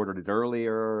should have ordered it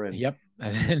earlier. And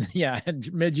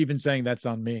and Midge even saying that's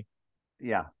on me.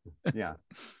 Yeah.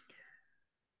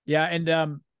 And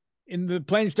and the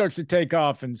plane starts to take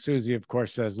off, and Susie, of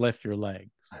course, says, "Lift your legs."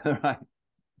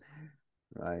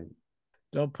 Right.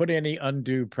 Don't put any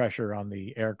undue pressure on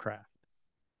the aircraft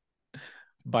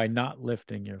by not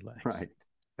lifting your legs. Right.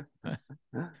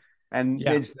 And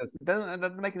Midge says it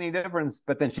doesn't make any difference,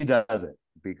 but then she does it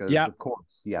because of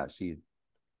course,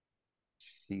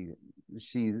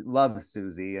 she loves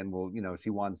Susie and she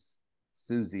wants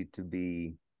Susie to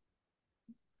be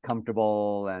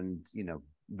comfortable and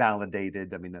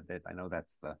validated. I mean, I know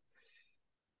that's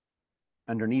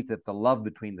underneath it, the love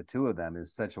between the two of them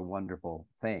is such a wonderful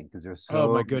thing because they're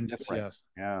so my goodness, different.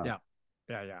 Yeah.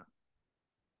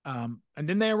 And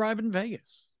then they arrive in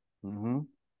Vegas. And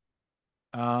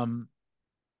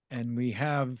we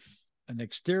have an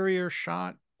exterior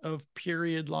shot of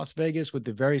period Las Vegas with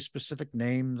the very specific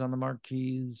names on the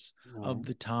marquees of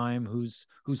the time, who's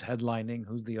headlining,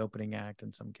 who's the opening act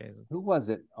in some cases. Who was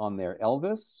it on there?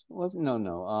 Elvis? Was it?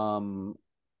 No.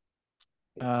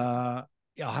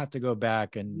 I'll have to go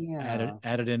back and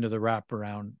add it into the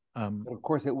wraparound. But of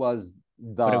course it was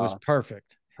but it was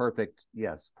perfect.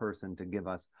 Yes, person to give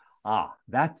us.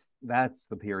 That's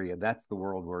the period. That's the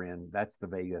world we're in. That's the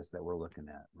Vegas that we're looking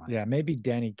at. Right? Yeah, maybe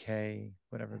Danny Kaye,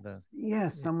 whatever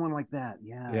someone like that.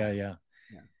 Yeah.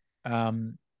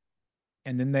 And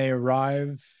then they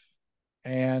arrive,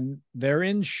 and they're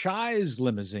in Shy's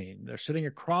limousine. They're sitting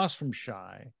across from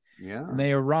Shy. Yeah. And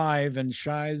they arrive, and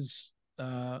Shy's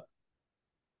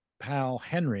pal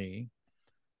Henry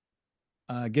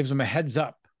gives them a heads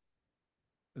up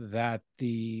that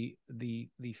the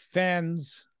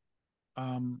fans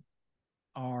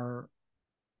are,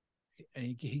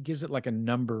 he gives it like a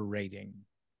number rating.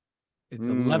 It's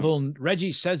a level.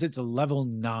 Reggie says it's a level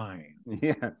 9.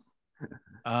 Yes.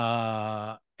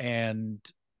 And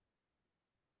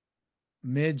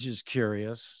Midge is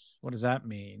curious. What does that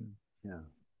mean? Yeah.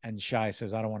 And Shy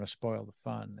says, "I don't want to spoil the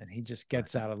fun." And he just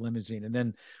gets out of the limousine. And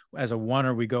then as a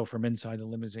oneer, we go from inside the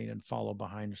limousine and follow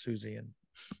behind Susie and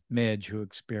Midge, who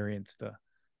experience the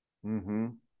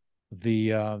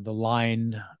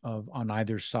line of on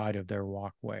either side of their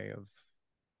walkway of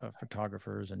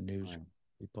photographers and news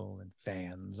people and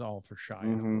fans, all for Shy,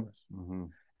 of course.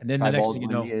 And then the next thing you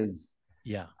know is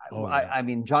I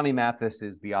mean, Johnny Mathis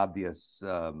is the obvious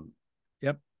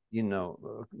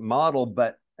model,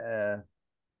 but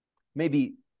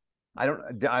maybe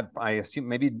I assume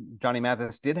maybe Johnny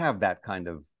Mathis did have that kind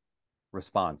of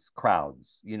response,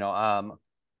 crowds,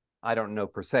 I don't know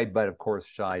per se, but of course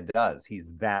Shy does.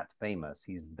 He's that famous.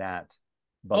 He's that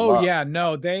beloved. Oh yeah,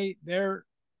 no, they're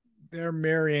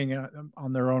marrying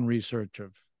on their own research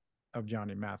of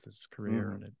Johnny Mathis'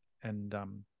 career and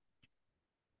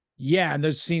and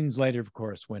there's scenes later, of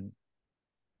course, when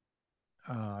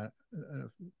a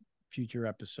future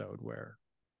episode where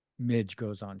Midge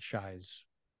goes on Shy's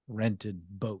rented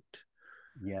boat.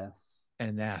 Yes.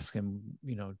 And ask him,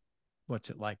 what's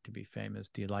it like to be famous?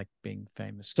 Do you like being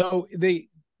famous? So they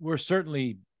were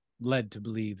certainly led to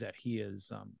believe that he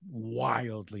is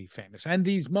wildly famous. And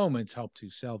these moments help to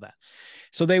sell that.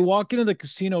 So they walk into the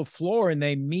casino floor and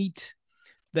they meet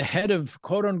the head of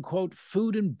quote unquote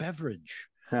food and beverage.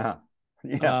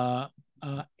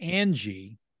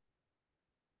 Angie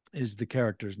is the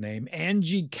character's name.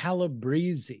 Angie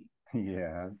Calabrese.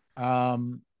 Yes.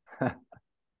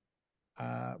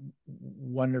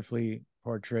 Wonderfully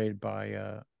portrayed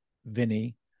by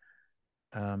Vinny.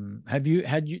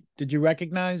 Did you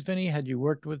recognize Vinny? Had you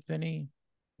worked with Vinny?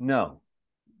 No,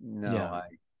 Yeah.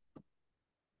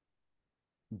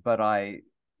 But I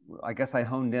guess I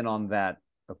honed in on that.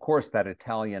 Of course, that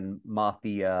Italian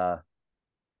mafia.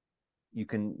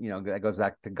 That goes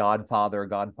back to Godfather,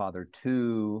 Godfather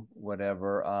 2,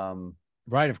 whatever.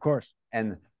 Right, of course.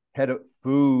 And head of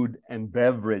food and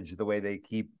beverage, the way they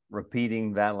keep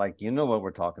repeating that, like, you know what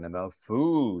we're talking about,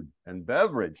 food and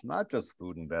beverage, not just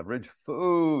food and beverage,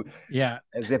 food. Yeah.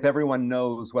 As if everyone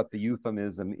knows what the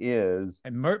euphemism is.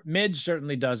 And Midge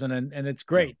certainly doesn't, and it's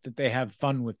great that they have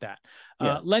fun with that.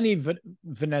 Yes. Lenny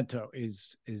Veneto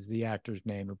is the actor's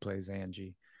name who plays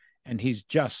Angie, and he's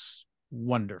just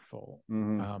wonderful.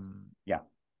 Yeah.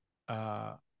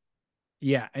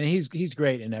 Yeah, and he's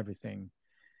great in everything.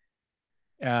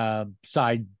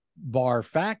 Sidebar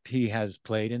fact: he has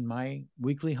played in my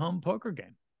weekly home poker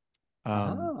game.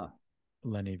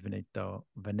 Lenny Veneto.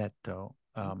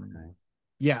 Okay.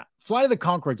 Yeah, Flight of the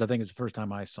Conchords, I think, is the first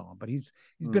time I saw him, but he's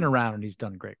been around and he's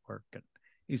done great work, and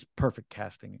he's perfect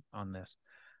casting on this.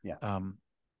 Yeah.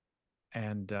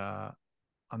 And on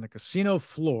the casino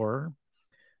floor,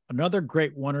 another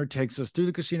great oneer takes us through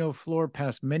the casino floor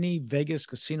past many Vegas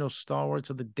casino stalwarts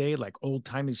of the day, like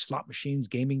old-timey slot machines,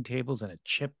 gaming tables, and a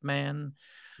chip man,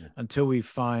 until we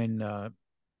find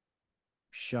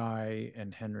Shy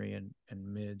and Henry and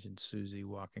Midge and Susie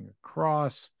walking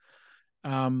across.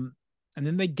 And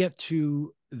then they get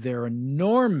to their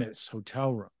enormous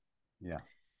hotel room. Yeah.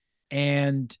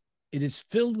 And it is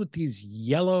filled with these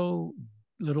yellow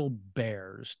little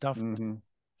bears, stuffed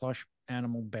plush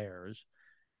animal bears.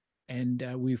 And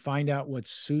we find out what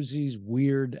Susie's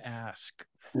weird ask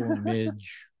for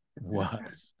Midge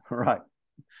was. Right.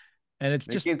 And it's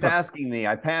they just kept asking me.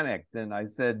 I panicked and I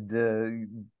said,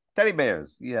 teddy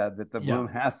bears. Yeah, that the room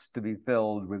has to be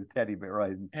filled with teddy bear,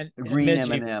 right? And the green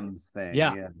M&Ms thing.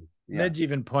 Yeah. Midge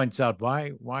even points out,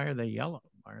 why are they yellow?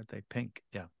 Why aren't they pink?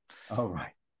 Yeah. Oh,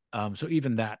 right. So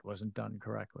even that wasn't done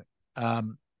correctly. Right.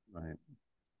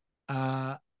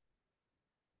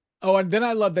 And then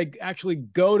I love they actually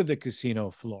go to the casino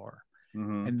floor,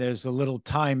 and there's a little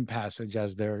time passage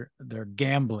as they're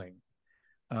gambling,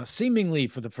 seemingly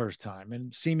for the first time,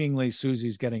 and seemingly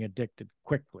Susie's getting addicted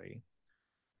quickly.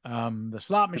 The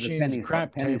slot machines, penny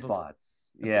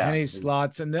slots, penny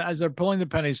slots, and as they're pulling the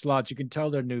penny slots, you can tell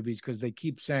they're newbies because they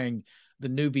keep saying the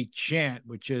newbie chant,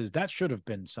 which is that should have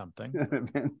been something.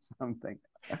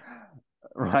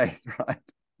 Right.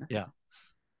 Yeah.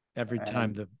 Every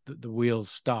time the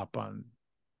wheels stop on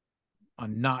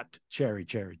not cherry.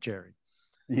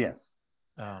 Yes.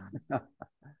 Yeah.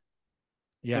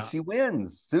 But she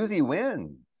wins. Susie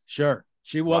wins. Sure.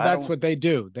 That's what they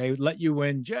do. They let you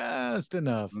win just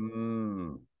enough.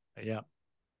 Yeah.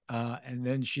 And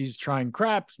then she's trying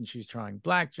craps and she's trying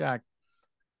blackjack,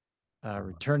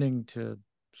 returning to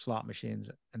slot machines.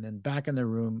 And then back in the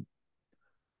room,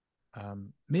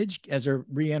 Midge, as they're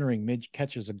re-entering, Midge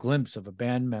catches a glimpse of a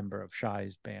band member of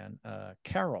Shy's band,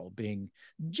 Carol, being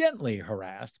gently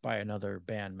harassed by another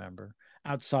band member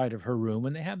outside of her room.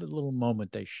 And they have a little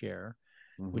moment they share,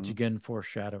 which again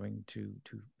foreshadowing to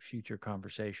future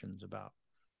conversations about,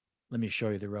 let me show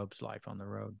you the ropes life on the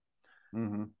road.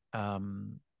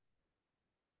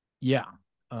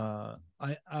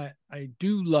 I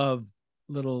do love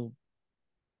little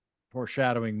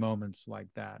foreshadowing moments like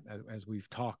that, as we've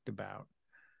talked about.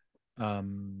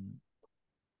 And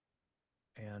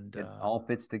it all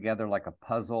fits together like a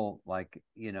puzzle, like,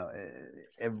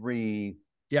 every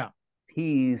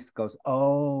piece goes,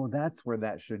 oh, that's where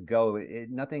that should go.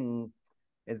 Nothing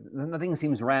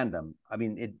seems random. I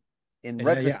mean, in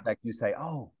retrospect, you say,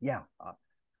 oh yeah,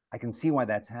 I can see why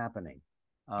that's happening.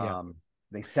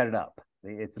 They set it up.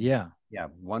 It's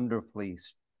wonderfully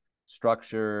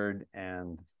structured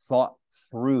and thought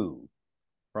through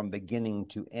from beginning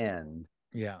to end.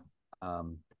 I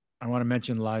want to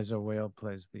mention Liza Whale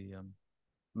plays the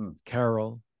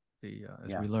Carol,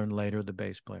 as we learn later, the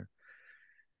bass player.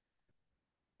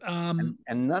 And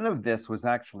none of this was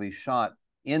actually shot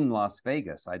in Las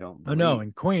Vegas, I don't believe. No,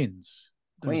 in Queens.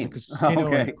 There's a casino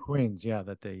in Queens,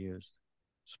 that they used.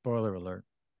 Spoiler alert.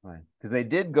 Right, because they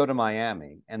did go to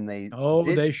Miami, and they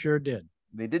sure did.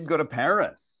 They did go to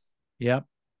Paris. Yep.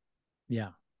 Yeah.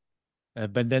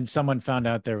 But then someone found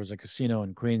out there was a casino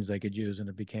in Queens they could use, and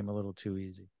it became a little too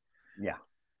easy. Yeah.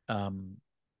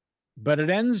 But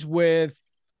it ends with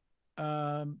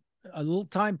a little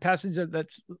time passage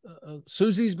that's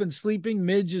Susie's been sleeping.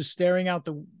 Midge is staring out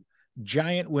the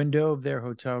giant window of their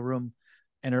hotel room,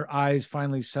 and her eyes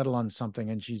finally settle on something,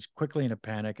 and she's quickly in a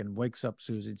panic and wakes up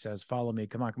Susie and says, "Follow me.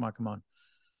 Come on.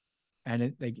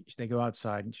 And they go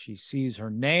outside, and she sees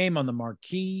her name on the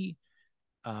marquee.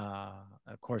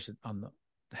 Of course, on the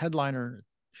headliner,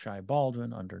 Shy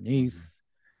Baldwin. Underneath,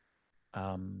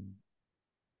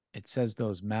 it says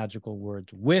those magical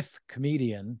words, "with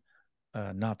comedian,"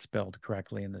 not spelled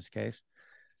correctly in this case.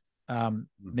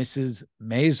 Mrs.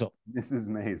 Maisel. Mrs.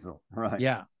 Maisel, right?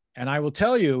 Yeah. And I will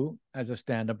tell you, as a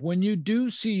stand-up, when you do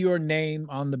see your name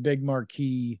on the big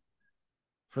marquee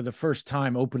for the first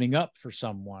time opening up for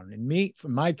someone, for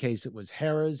my case, it was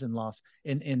Harrah's in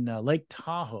Lake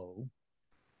Tahoe,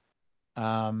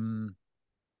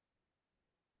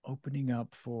 opening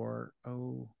up for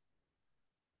oh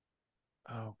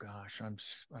gosh, I'm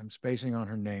spacing on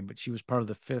her name, but she was part of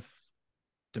the Fifth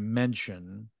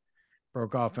Dimension,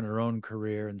 broke off in her own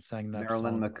career and sang that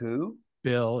Marilyn song. McCoo.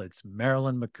 Bill, it's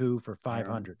Marilyn McCoo for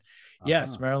 500.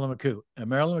 Yes, Marilyn McCoo.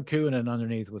 Marilyn McCoo, and then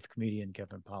underneath with comedian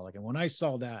Kevin Pollak. And when I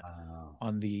saw that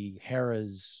on the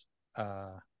Harrah's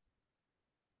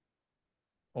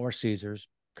or Caesars,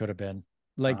 could have been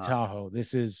Lake Tahoe.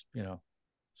 This is,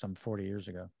 some 40 years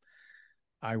ago.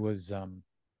 I was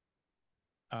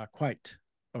quite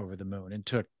over the moon and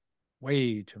took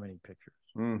way too many pictures.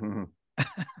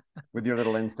 With your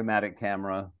little Instamatic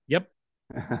camera. Yep.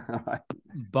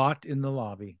 Bought in the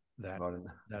lobby that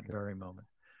very moment.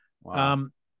 Wow.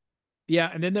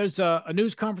 Yeah, and then there's a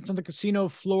news conference on the casino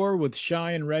floor with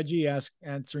Shy and Reggie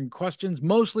answering questions,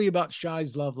 mostly about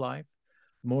Shy's love life,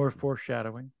 more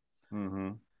foreshadowing.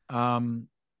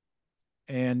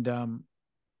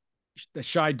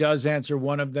 Shy does answer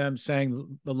one of them,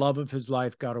 saying the love of his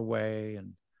life got away,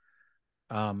 and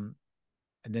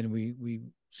then we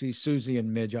see Susie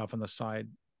and Midge off on the side,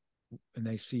 and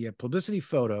they see a publicity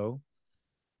photo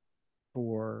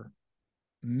for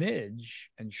Midge,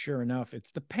 and sure enough,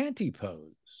 it's the panty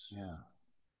pose. Yeah.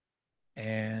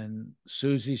 And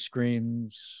Susie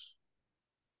screams,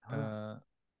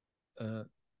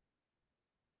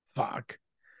 fuck.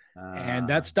 And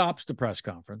that stops the press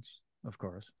conference, of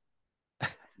course.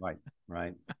 Right.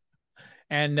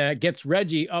 And gets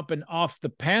Reggie up and off the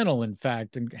panel, in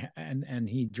fact, and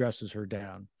he dresses her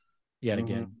down yet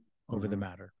again over the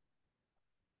matter.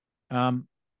 And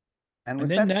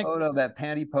was that photo, that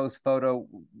panty pose photo,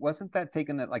 wasn't that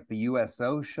taken at like the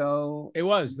USO show? It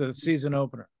was the season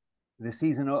opener. The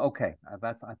season, okay. I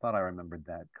thought I remembered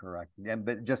that correct. Yeah,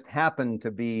 but it just happened to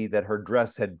be that her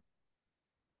dress had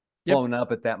flown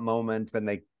up at that moment, and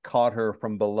they caught her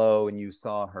from below, and you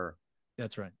saw her.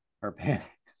 That's right. Her panties.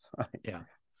 Right. Yeah.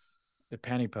 The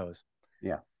panty pose.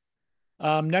 Yeah.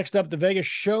 Next up, the Vegas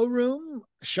showroom.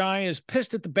 Shy is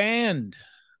pissed at the band.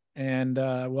 And,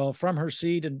 from her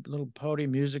seat and little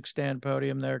music stand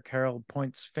podium there, Carol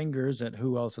points fingers at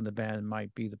who else in the band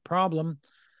might be the problem.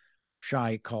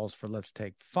 Shy calls for "let's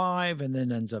take 5," and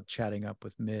then ends up chatting up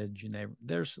with Midge. And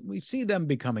we see them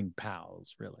becoming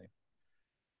pals, really,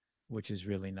 which is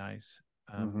really nice.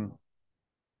 And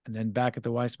then back at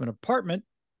the Weissman apartment,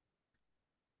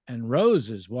 and Rose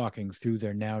is walking through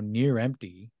their now near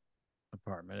empty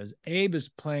apartment as Abe is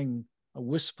playing a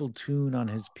wistful tune on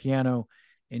his piano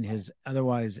in his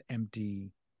otherwise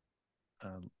empty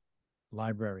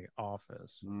library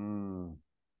office.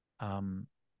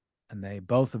 And they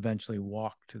both eventually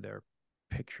walk to their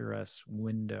picturesque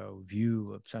window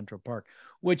view of Central Park,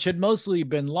 which had mostly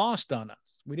been lost on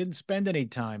us. We didn't spend any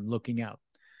time looking out,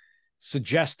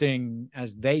 suggesting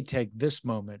as they take this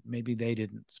moment, maybe they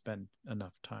didn't spend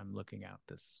enough time looking out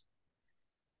this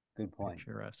good point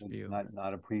picturesque view.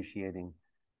 Not appreciating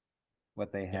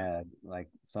what they had, like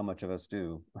so much of us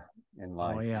do in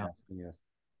life. Oh yeah. Yes.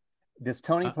 Does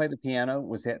Tony play the piano?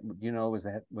 Was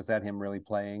that him really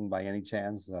playing by any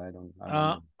chance? I don't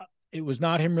know. It was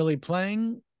not him really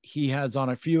playing. He has on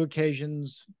a few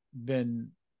occasions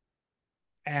been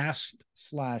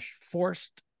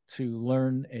asked/forced to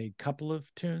learn a couple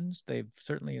of tunes. They've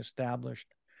certainly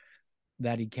established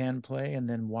that he can play, and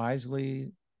then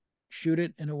wisely shoot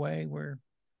it in a way where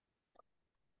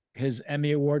his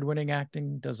Emmy Award-winning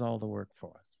acting does all the work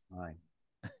for us. Right.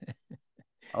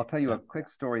 I'll tell you a quick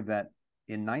story that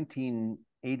in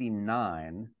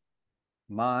 1989,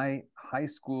 my high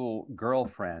school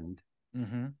girlfriend,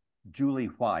 Julie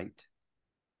White,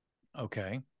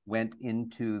 went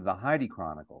into the Heidi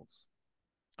Chronicles.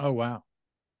 Oh, wow.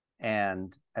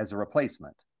 And as a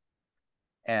replacement.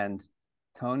 And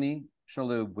Tony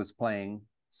Shalhoub was playing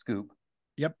Scoop.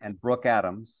 Yep. And Brooke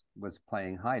Adams was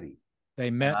playing Heidi.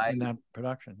 They met in that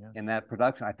production, yeah. In that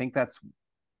production. I think that's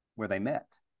where they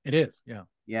met. It is, yeah.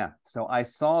 Yeah. So I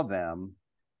saw them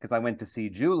because I went to see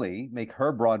Julie make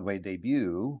her Broadway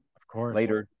debut. Of course.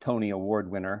 Later Tony Award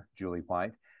winner, Julie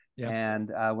White. Yeah. And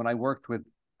when I worked with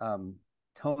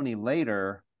Tony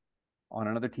later, on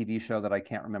another TV show that I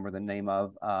can't remember the name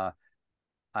of.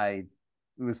 It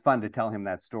was fun to tell him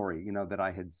that story, that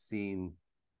I had seen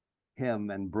him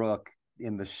and Brooke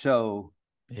in the show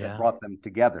that brought them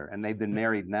together, and they've been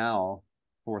married now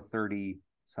for 30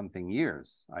 something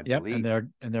years, I believe.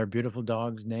 And their beautiful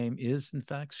dog's name is in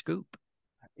fact Scoop.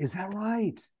 Is that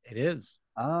right? It is.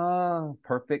 Oh,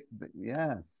 perfect.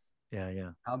 Yes.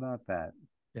 Yeah. How about that?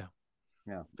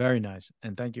 Yeah. Very nice.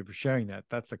 And thank you for sharing that.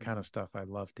 That's the kind of stuff I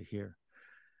love to hear.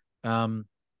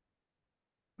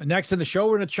 Next in the show,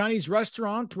 we're in a Chinese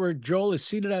restaurant where Joel is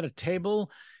seated at a table,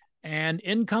 and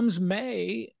in comes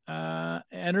May,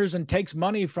 enters and takes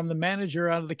money from the manager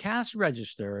out of the cash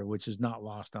register, which is not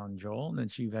lost on Joel. And then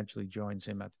she eventually joins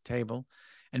him at the table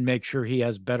and makes sure he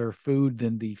has better food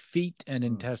than the feet and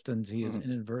intestines he has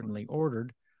inadvertently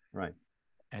ordered. Right.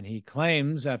 And he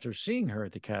claims, after seeing her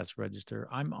at the cash register,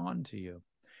 "I'm on to you."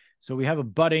 So we have a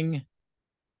budding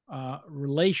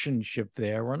relationship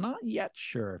there. We're not yet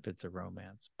sure if it's a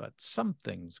romance, but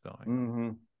something's going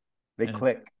on. They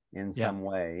click in some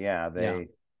way. Yeah, they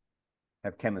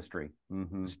have chemistry.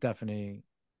 Stephanie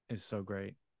is so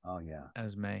great. Oh, yeah.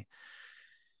 As May.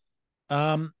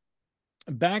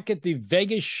 Back at the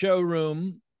Vegas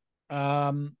showroom,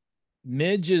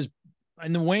 Midge is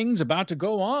in the wings, about to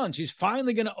go on. She's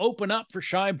finally going to open up for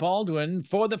Shy Baldwin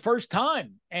for the first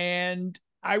time. And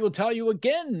I will tell you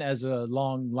again, as a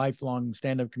lifelong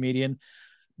stand-up comedian,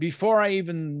 before I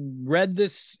even read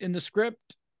this in the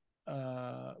script,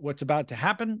 what's about to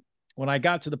happen, when I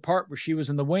got to the part where she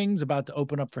was in the wings, about to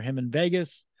open up for him in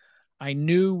Vegas, I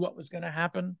knew what was going to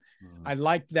happen. I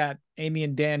liked that Amy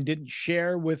and Dan didn't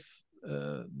share with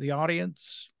the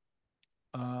audience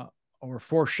or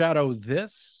foreshadow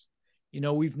this.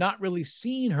 We've not really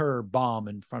seen her bomb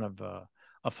in front of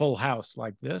a full house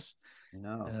like this.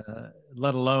 No.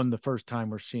 Let alone the first time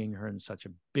we're seeing her in such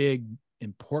a big,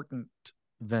 important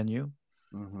venue.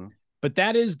 But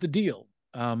that is the deal.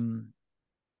 And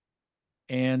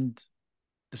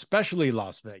especially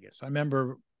Las Vegas. I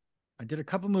remember I did a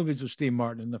couple movies with Steve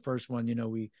Martin. In the first one,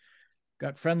 we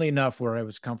got friendly enough where I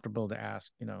was comfortable to ask,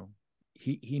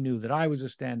 he knew that I was a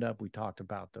stand-up. We talked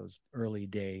about those early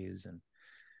days and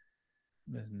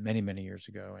many, many years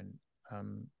ago. And,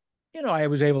 I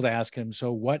was able to ask him,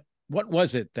 so what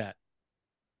was it that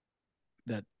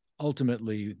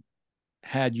ultimately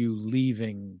had you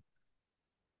leaving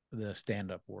the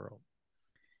stand-up world?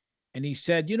 And he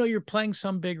said, you're playing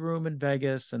some big room in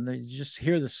Vegas and you just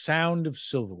hear the sound of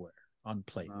silverware on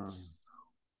plates,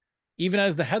 even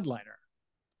as the headliner.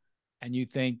 And you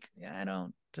think, I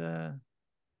don't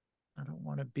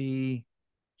want to be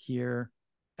here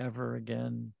ever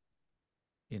again.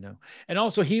 And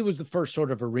also he was the first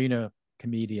sort of arena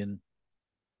comedian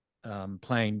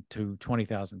playing to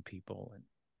 20,000 people.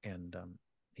 And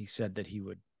he said that he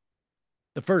would,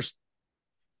 the first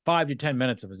 5 to 10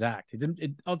 minutes of his act,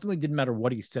 it ultimately didn't matter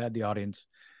what he said. The audience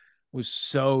was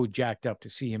so jacked up to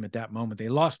see him at that moment. They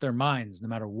lost their minds no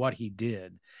matter what he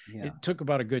did. Yeah. It took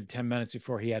about a good 10 minutes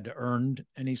before he had to earn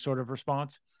any sort of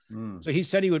response. So he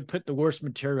said he would put the worst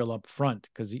material up front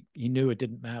because he knew it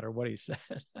didn't matter what he said.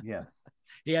 Yes.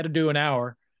 He had to do an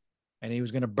hour and he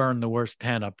was going to burn the worst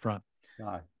 10 up front.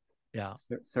 God. Yeah.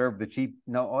 Serve the cheap.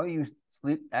 No, you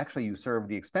serve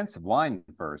the expensive wine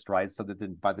first, right? So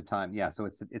that by the time, so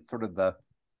it's sort of the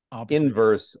opposite.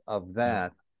 Inverse of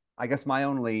that. Yeah. I guess my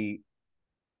only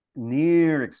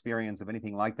near experience of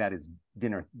anything like that is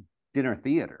dinner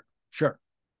theater. Sure.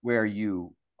 Where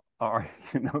you are,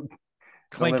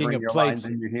 clinking of plates,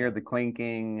 and you hear the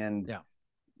clinking, and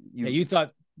you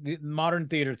thought the modern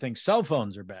theater thinks cell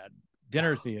phones are bad.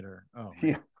 Dinner theater,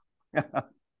 yeah.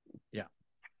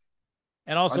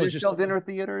 And also, are there still dinner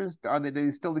theaters? Do they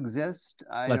still exist?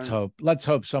 Let's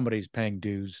hope somebody's paying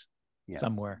dues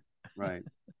somewhere. Right.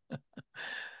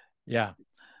 Yeah.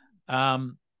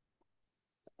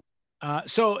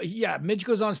 Midge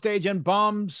goes on stage and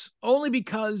bombs only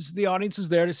because the audience is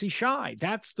there to see Shy.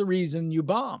 That's the reason you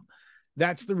bomb.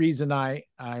 That's the reason I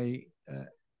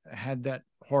had that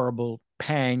horrible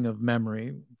pang of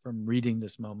memory from reading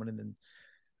this moment and then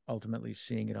ultimately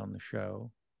seeing it on the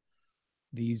show.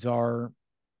 These are,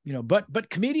 but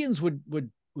comedians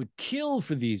would kill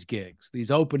for these gigs,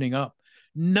 these opening up,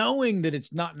 knowing that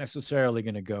it's not necessarily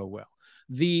going to go well.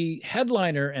 The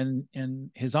headliner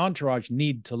and his entourage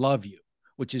need to love you,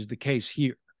 which is the case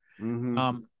here.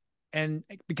 And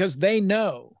because they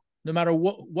know no matter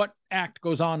what act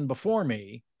goes on before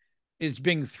me is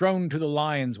being thrown to the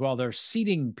lions while they're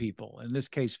seating people, in this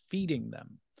case, feeding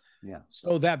them. Yeah.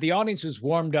 So that the audience is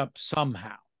warmed up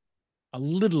somehow, a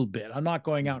little bit. I'm not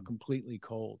going out completely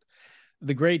cold.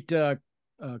 The great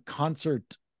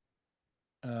concert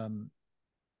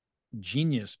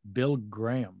genius, Bill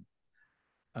Graham.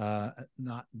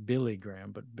 Not Billy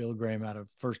Graham, but Bill Graham out of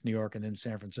first New York and then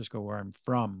San Francisco, where I'm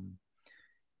from.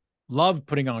 Loved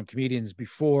putting on comedians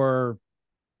before.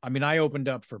 I mean, I opened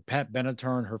up for Pat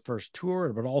Benatar on her first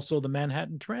tour, but also the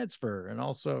Manhattan Transfer, and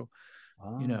also,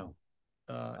 you know,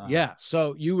 yeah.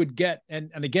 So you would get,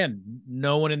 and again,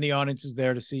 no one in the audience is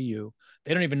there to see you.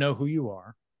 They don't even know who you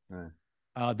are.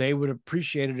 Right. They would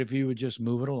appreciate it if you would just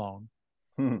move it along.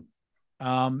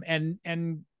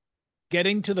 And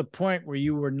getting to the point where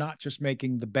you were not just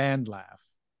making the band laugh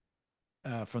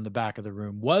from the back of the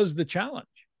room was the challenge.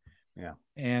 Yeah.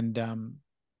 And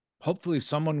hopefully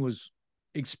someone was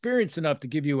experienced enough to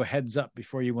give you a heads up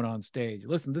before you went on stage.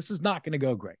 Listen, this is not going to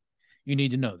go great. You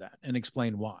need to know that and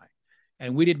explain why.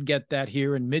 And we didn't get that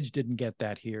here, and Midge didn't get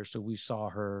that here. So we saw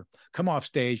her come off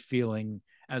stage feeling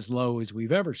as low as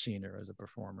we've ever seen her as a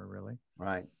performer, really.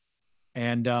 Right.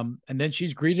 And then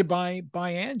she's greeted by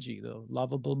Angie, the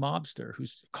lovable mobster, who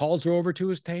calls her over to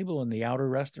his table in the outer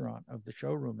restaurant of the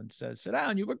showroom and says, "Sit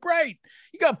down, you were great.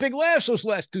 You got big laughs those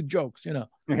last two jokes, you know."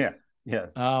 Yeah.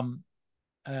 Yes.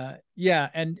 Yeah,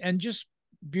 and just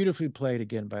beautifully played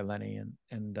again by Lenny,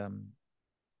 and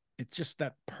it's just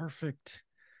that perfect.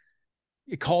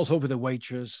 It calls over the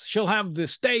waitress. She'll have the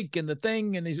steak and the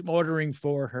thing, and he's ordering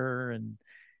for her, and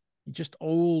just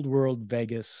old world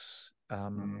Vegas.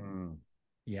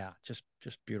 Yeah, just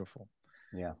beautiful.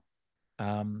 Yeah.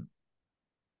 And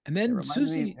then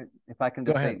Susie, if I can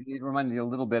just say, it reminded me a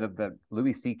little bit of the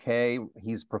Louis C.K.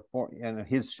 He's performing in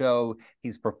his show.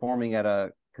 He's performing at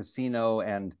a casino,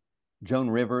 and Joan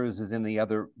Rivers is in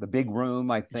the big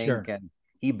room, I think, sure. And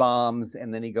he bombs,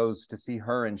 and then he goes to see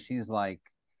her, and she's like,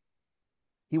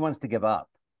 he wants to give up.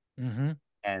 Mm-hmm.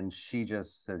 And she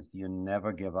just says, "You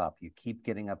never give up. You keep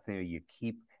getting up there.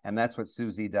 And that's what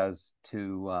Susie does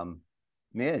to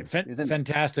Midge.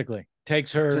 Fantastically.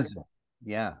 Takes her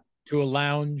to a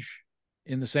lounge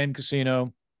in the same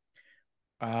casino,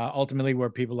 ultimately where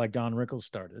people like Don Rickles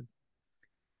started.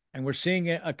 And we're seeing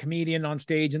a comedian on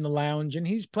stage in the lounge, and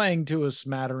he's playing to a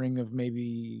smattering of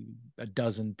maybe a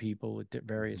dozen people at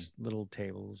various little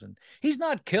tables. And he's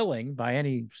not killing by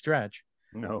any stretch.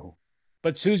 No.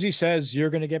 But Susie says, "You're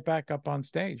going to get back up on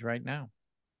stage right now."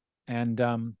 And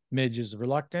Midge is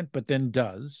reluctant, but then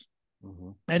does,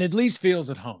 and at least feels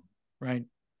at home, right?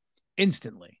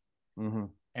 Instantly.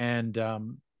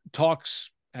 And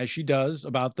talks, as she does,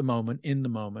 about the moment, in the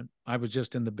moment. I was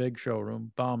just in the big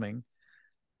showroom bombing,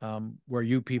 where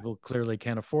you people clearly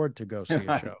can't afford to go see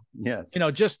a show. Yes. You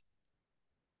know, just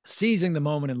seizing the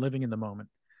moment and living in the moment.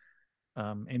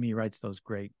 Amy writes those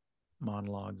great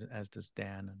monologues, as does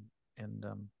Dan. And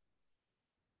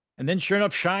then, sure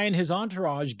enough, Shai and his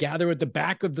entourage gather at the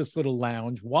back of this little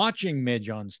lounge, watching Midge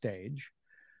on stage.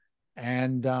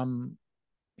 And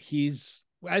he's,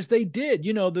 as they did,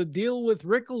 you know, the deal with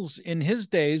Rickles in his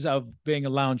days of being a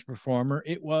lounge performer,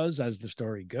 it was, as the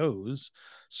story goes,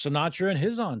 Sinatra and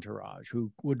his entourage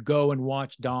who would go and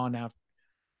watch Don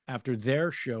after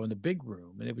their show in the big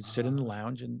room. And they would sit in the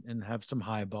lounge and have some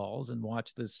highballs and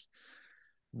watch this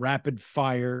rapid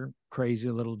fire, crazy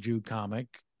little Jew comic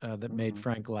that made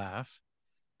Frank laugh.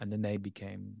 And then they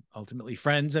became ultimately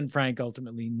friends, and Frank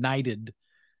ultimately knighted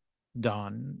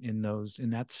Don in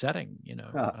that setting, you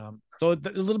know. So a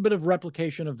little bit of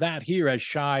replication of that here as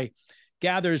Shai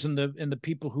gathers, and the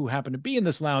people who happen to be in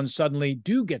this lounge suddenly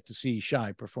do get to see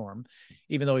Shai perform,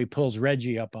 even though he pulls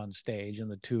Reggie up on stage and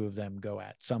the two of them go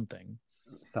at something.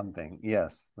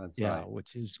 Yes, that's right.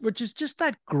 Which is just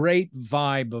that great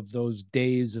vibe of those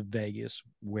days of Vegas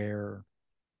where,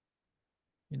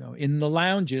 you know, in the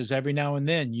lounges every now and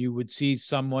then you would see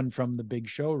someone from the big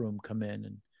showroom come in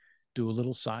and do a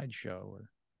little sideshow or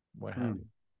what have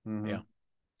you. Yeah,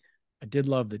 I did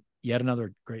love that. Yet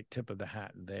another great tip of the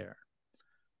hat there.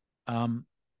 And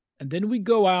then we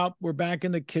go out. We're back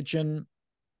in the kitchen,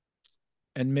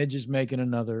 and Midge is making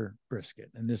another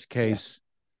brisket. In this case,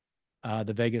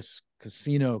 the Vegas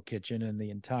casino kitchen, and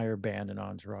the entire band and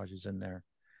entourage is in there.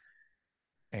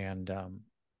 And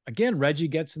again, Reggie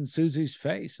gets in Susie's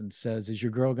face and says, "Is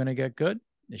your girl going to get good?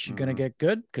 Is she going to get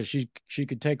good? Because she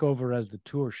could take over as the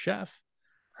tour chef,"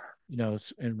 you know,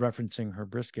 in referencing her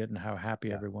brisket and how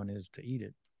happy everyone is to eat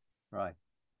it. Right.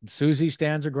 And Susie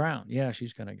stands her ground. Yeah,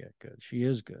 she's going to get good. She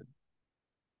is good.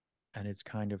 And it's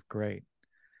kind of great.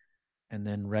 And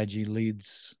then Reggie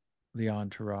leads the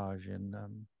entourage and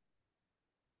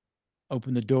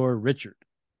Open the Door, Richard,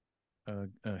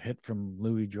 a hit from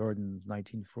Louis Jordan's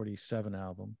 1947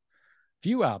 album.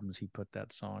 Few albums he put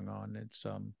that song on. It's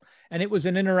and it was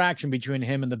an interaction between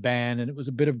him and the band, and it was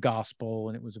a bit of gospel,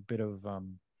 and it was a bit of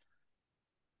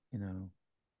you know,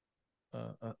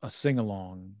 a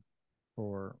sing-along.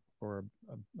 for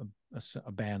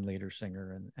a band leader,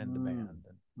 singer, and the band. And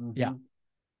Mm-hmm.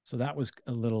 so that was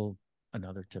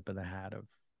another tip of the hat of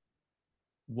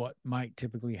what might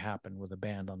typically happen with a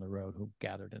band on the road who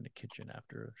gathered in the kitchen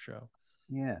after a show.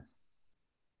 Yes.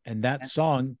 And that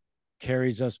song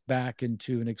carries us back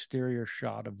into an exterior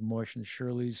shot of Moish and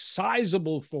Shirley's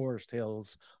sizable Forest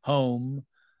Hills home,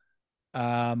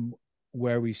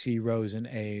 where we see Rose and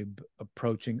Abe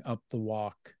approaching up the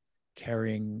walk,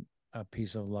 carrying a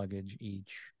piece of luggage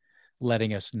each,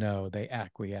 letting us know they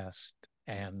acquiesced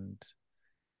and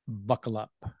buckle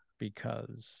up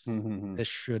because this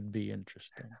should be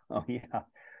interesting. Oh yeah,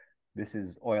 this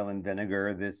is oil and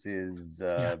vinegar. This is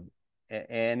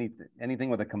anything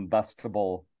with a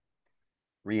combustible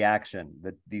reaction.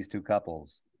 That these two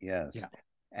couples, yes. Yeah.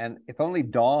 And if only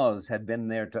Dawes had been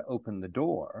there to open the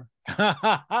door.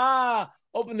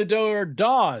 Open the door,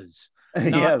 Dawes. Not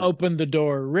yes. Open the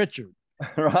door, Richard.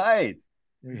 Right.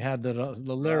 We had the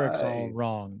lyrics all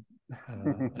wrong.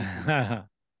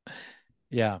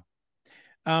 Yeah.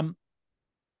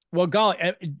 Well, golly,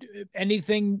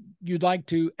 anything you'd like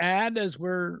to add as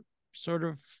we're sort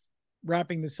of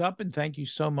wrapping this up? And thank you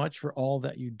so much for all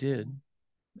that you did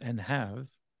and have.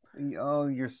 Oh,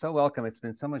 you're so welcome. It's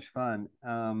been so much fun.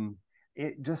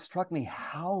 It just struck me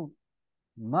how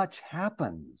much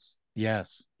happens.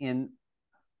 Yes.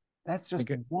 That's just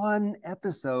one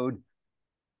episode,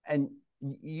 and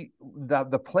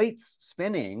the plates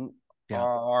spinning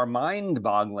are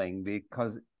mind-boggling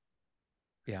because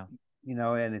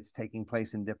and it's taking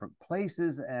place in different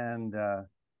places, and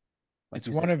it's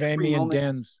one of Amy and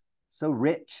Dan's so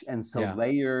rich and so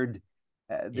layered.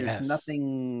 There's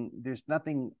nothing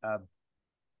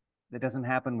that doesn't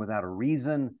happen without a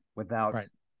reason, without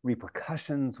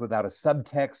repercussions, without a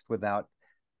subtext, without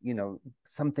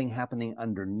something happening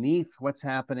underneath what's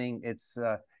happening. It's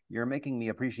you're making me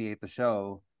appreciate the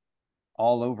show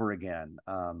all over again.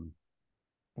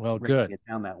 Well, good. Get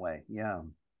down that way. Yeah.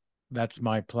 That's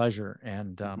my pleasure.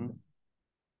 And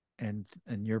and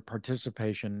your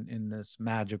participation in this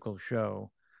magical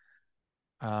show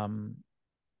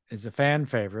is a fan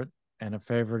favorite and a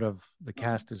favorite of the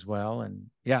cast as well. And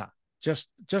just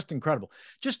incredible.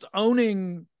 Just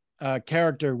owning a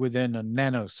character within a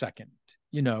nanosecond.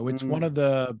 It's one of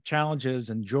the challenges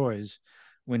and joys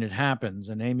when it happens.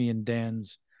 And Amy and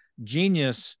Dan's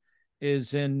genius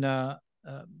is in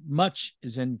much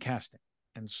is in casting.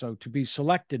 And so to be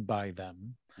selected by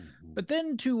them, but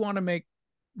then to want to make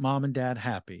mom and dad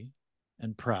happy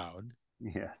and proud.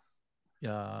 Yes.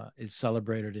 Is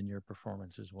celebrated in your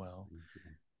performance as well.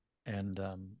 And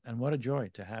what a joy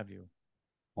to have you.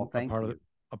 Well, thank you.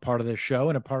 A part of this show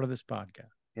and a part of this podcast.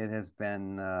 It has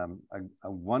been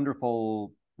a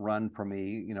wonderful run for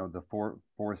me. The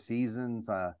four seasons,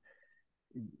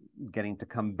 getting to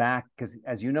come back, because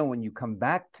as you know, when you come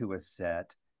back to a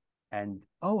set and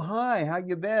hi, how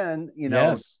you been?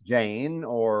 Jane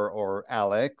or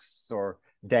Alex or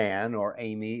Dan or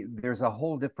Amy, there's a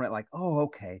whole different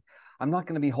okay, I'm not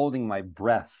going to be holding my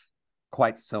breath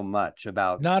quite so much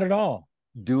about not at all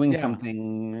doing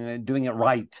something, doing it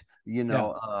right.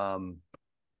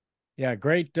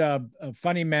 Great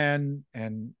funny man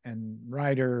and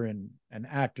writer and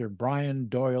actor Brian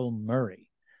Doyle Murray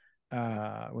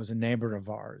was a neighbor of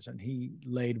ours, and he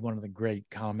laid one of the great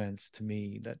comments to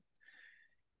me that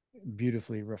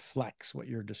beautifully reflects what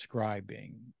you're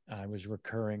describing. I was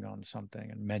recurring on something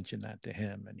and mentioned that to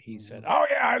him, and he said, "Oh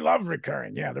yeah, I love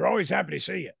recurring. Yeah, they're always happy to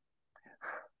see you."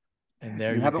 And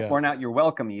there you haven't worn out your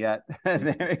welcome yet.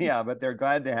 But they're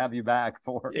glad to have you back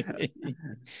for.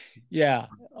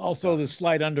 Also, the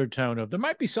slight undertone of there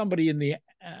might be somebody in the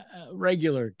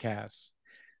regular cast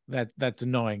that's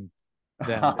annoying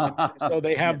them, so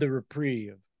they have the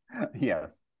reprieve.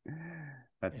 Yes,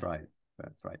 that's right.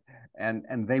 That's right.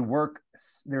 And they work.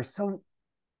 They're so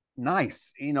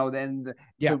nice, then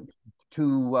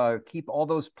to keep all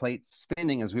those plates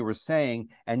spinning, as we were saying,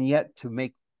 and yet to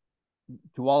make,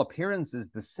 to all appearances,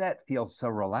 the set feels so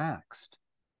relaxed.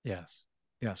 Yes,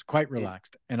 quite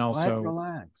relaxed, and also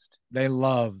relaxed. They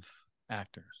love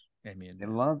actors. Amy and they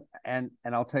love, and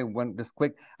I'll tell you one just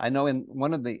quick. I know in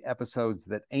one of the episodes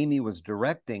that Amy was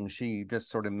directing, she just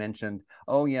sort of mentioned,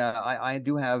 "Oh yeah, I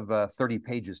do have 30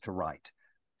 pages to write."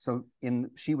 So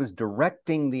she was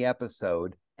directing the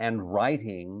episode and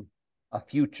writing a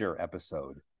future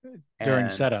episode during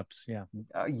setups.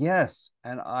 Yes,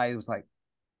 and I was like,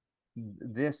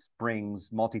 this brings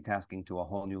multitasking to a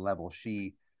whole new level.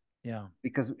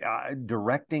 Because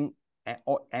directing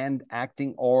and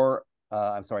acting, or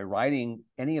writing,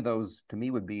 any of those to me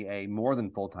would be a more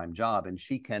than full-time job, and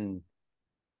she can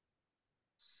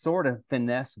sort of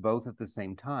finesse both at the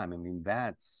same time. I mean,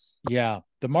 that's Yeah,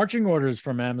 the marching orders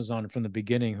from Amazon from the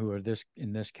beginning, who are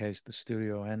in this case the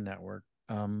studio and network,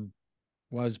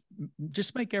 was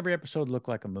just make every episode look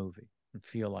like a movie and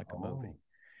feel like a movie.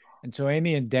 And so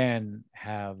Amy and Dan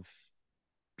have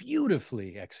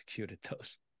beautifully executed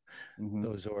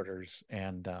those orders,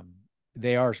 and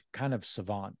they are kind of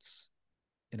savants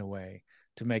in a way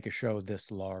to make a show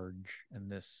this large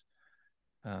and this,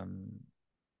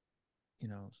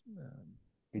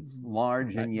 it's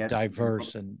large and yet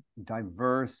diverse and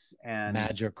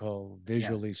magical,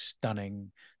 visually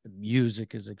stunning. The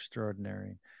music is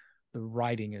extraordinary. The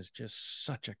writing is just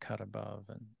such a cut above.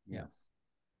 And yes,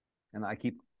 and I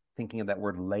keep thinking of that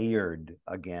word layered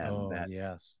again. Oh, that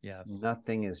yes.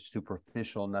 Nothing is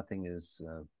superficial. Nothing is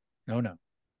no.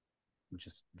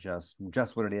 Just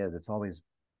what it is. It's always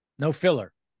no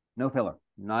filler,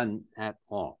 none at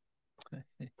all.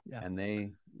 And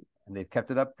they've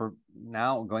kept it up for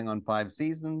now, going on 5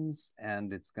 seasons,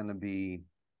 and it's going to be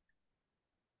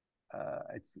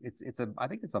I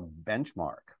think it's a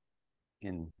benchmark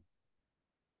in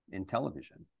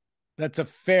television. That's a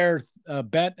fair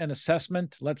bet and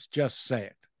assessment. Let's just say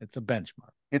it. It's a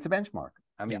benchmark. It's a benchmark.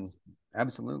 I mean,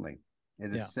 absolutely.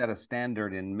 It has set a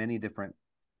standard in many different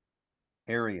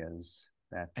areas.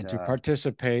 And to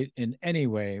participate in any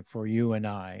way for you and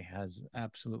I has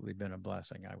absolutely been a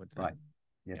blessing, I would think. Right.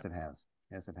 Yes, it has.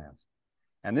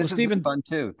 And this has been fun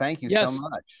too. Thank you so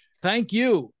much. Thank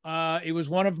you. It was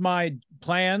one of my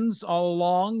plans all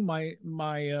along, my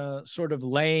sort of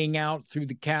laying out through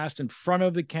the cast in front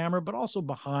of the camera, but also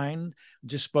behind.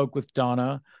 Just spoke with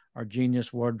Donna, our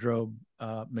genius wardrobe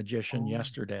magician,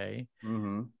 yesterday.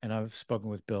 And I've spoken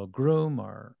with Bill Groom,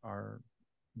 our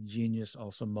genius,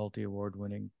 also multi-award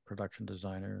winning production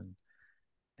designer.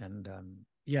 And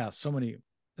so many,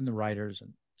 and the writers.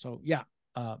 And so,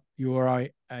 you are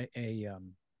a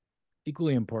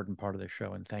equally important part of the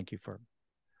show, and thank you for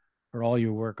all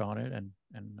your work on it and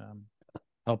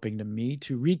helping me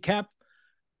to recap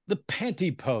the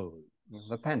panty pose.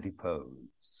 The panty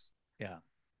pose. Yeah.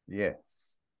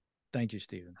 Yes. Thank you,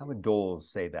 Stephen. How would Dawes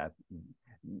say that?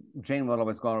 Jane would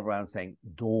always go around saying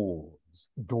Dawes.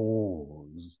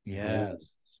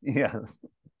 Yes. Yes.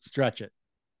 Stretch it.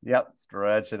 Yep.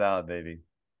 Stretch it out, baby.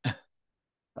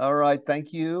 All right.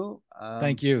 Thank you.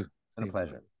 Thank you. It's been a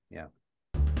pleasure. Yeah.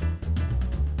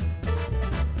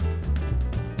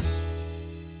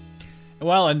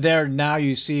 Well, and there now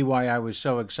you see why I was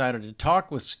so excited to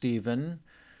talk with Stephen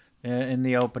in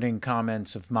the opening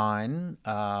comments of mine,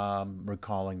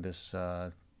 recalling this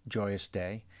joyous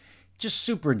day. Just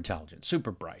super intelligent,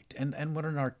 super bright, and what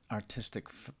an artistic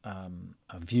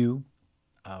view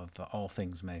of all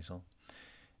things Maisel.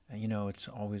 It's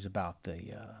always about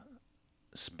the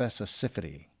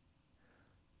specificity.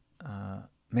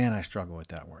 Man, I struggle with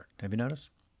that word. Have you noticed?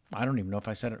 I don't even know if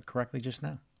I said it correctly just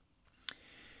now.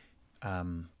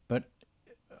 But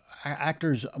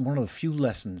actors, one of the few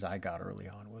lessons I got early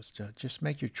on was to just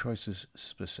make your choices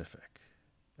specific,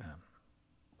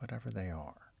 whatever they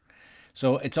are.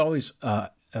 So it's always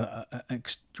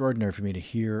extraordinary for me to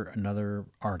hear another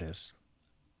artist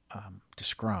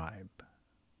describe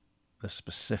the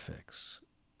specifics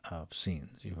of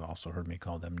scenes. You've also heard me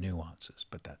call them nuances,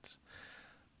 but that's,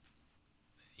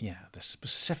 the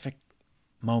specific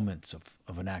moments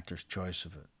of an actor's choice,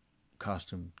 of a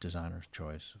costume designer's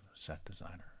choice, of a set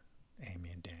designer,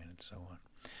 Amy and Dan, and so on.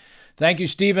 Thank you,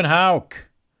 Stephen Hauck.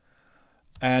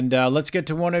 And let's get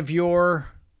to one of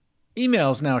your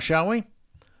emails now, shall we?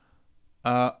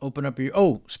 Open up your...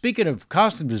 Oh, speaking of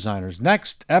costume designers,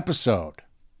 next episode.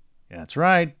 Yeah, that's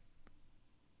right.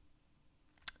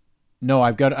 No,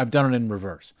 I've done it in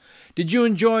reverse. Did you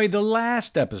enjoy the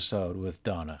last episode with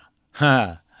Donna?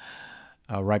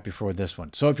 Right before this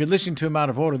one. So if you're listening to him out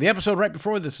of order, the episode right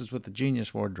before this is with the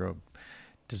genius wardrobe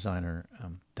designer,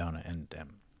 Donna. And,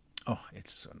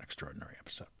 it's an extraordinary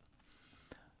episode.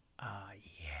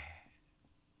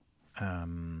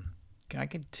 I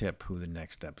can tip who the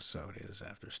next episode is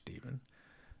after Stephen.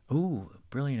 Ooh,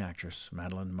 brilliant actress,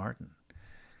 Madeline Martin.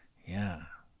 Yeah.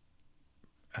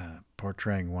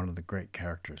 Portraying one of the great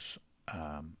characters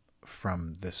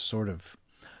from this sort of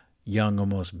young,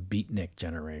 almost beatnik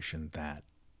generation that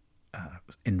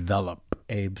envelop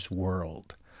Abe's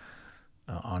world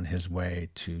on his way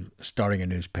to starting a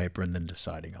newspaper and then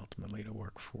deciding ultimately to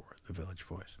work for the Village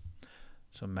Voice.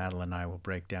 So Madeline and I will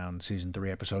break down Season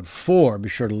 3, Episode 4. Be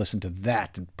sure to listen to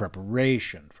that in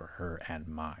preparation for her and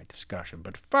my discussion.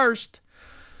 But first,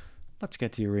 let's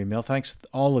get to your email. Thanks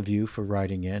all of you for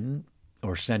writing in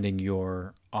or sending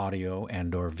your audio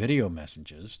and or video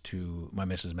messages to my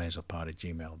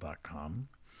mrsmaiselpod@gmail.com.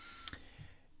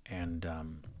 And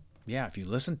yeah, if you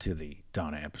listen to the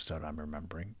Donna episode I'm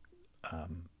remembering,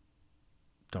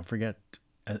 don't forget,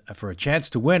 for a chance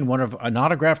to win an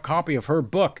autographed copy of her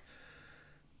book,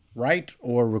 write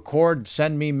or record,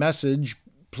 send me message,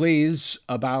 please,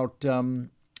 about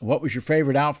what was your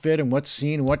favorite outfit and what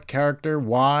scene, what character,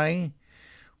 why,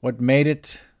 what made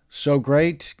it so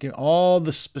great. Give all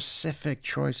the specific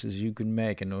choices you can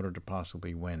make in order to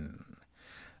possibly win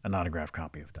an autographed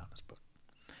copy of Donna's book.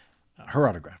 Her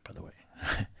autograph, by the way,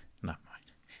 not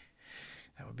mine.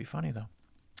 That would be funny, though.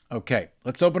 Okay,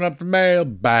 let's open up the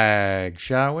mailbag,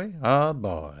 shall we? Oh,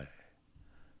 boy.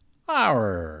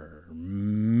 Our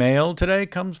mail today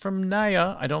comes from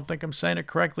Naya. I don't think I'm saying it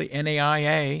correctly.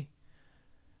 N-A-I-A.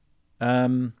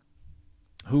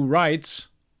 Who writes,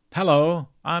 "Hello,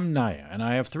 I'm Naya, and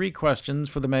I have 3 questions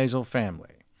for the Maisel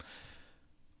family.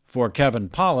 For Kevin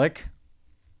Pollak,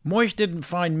 Moish didn't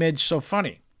find Midge so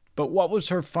funny, but what was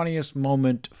her funniest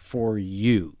moment for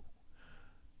you?"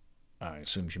 I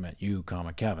assume she meant you,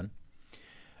 Kevin.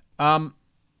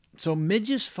 So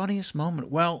Midge's funniest moment,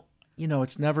 well,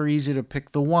 it's never easy to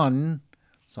pick the one,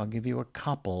 so I'll give you a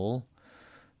couple.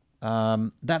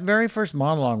 That very first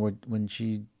monologue when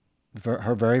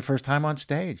her very first time on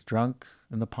stage, drunk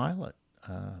in the pilot,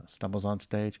 stumbles on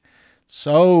stage.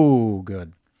 So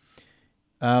good.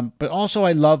 But also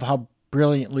I love how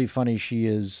brilliantly funny she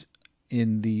is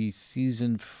in the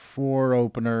season 4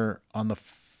 opener on the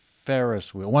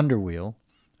Ferris wheel, Wonder Wheel,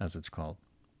 as it's called,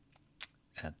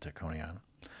 at Coney Island.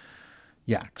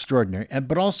 Yeah, extraordinary.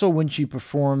 But also when she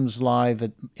performs live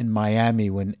in Miami,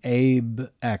 when Abe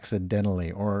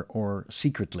accidentally or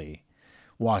secretly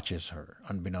watches her,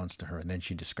 unbeknownst to her, and then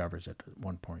she discovers it at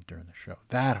one point during the show.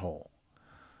 That whole.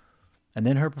 And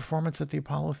then her performance at the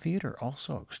Apollo Theater,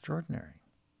 also extraordinary.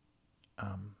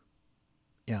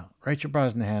 Yeah, Rachel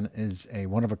Brosnahan is a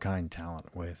one-of-a-kind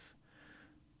talent with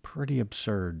pretty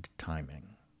absurd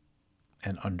timing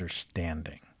and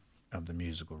understanding of the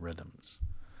musical rhythms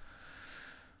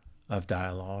of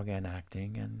dialogue and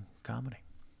acting and comedy.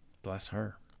 Bless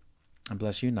her. And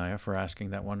bless you, Naya, for asking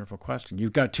that wonderful question.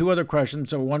 You've got 2 other questions,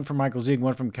 so one from Michael Zieg,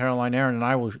 one from Caroline Aaron, and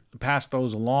I will pass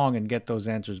those along and get those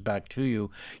answers back to you.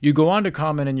 You go on to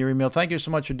comment in your email, "Thank you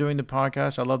so much for doing the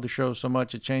podcast. I love the show so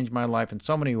much. It changed my life in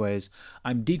so many ways.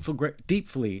 I'm deeply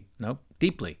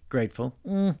grateful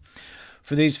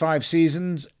for these 5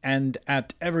 seasons, and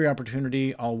at every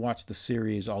opportunity, I'll watch the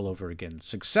series all over again.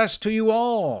 Success to you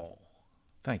all."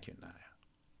 Thank you, Naya.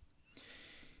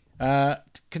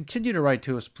 Continue to write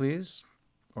to us, please,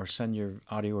 or send your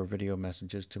audio or video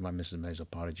messages to my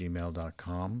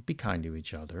mrsmaiselpod@gmail.com. Be kind to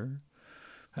each other.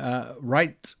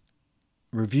 Write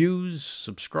reviews,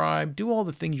 subscribe, do all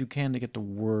the things you can to get the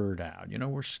word out.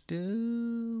 We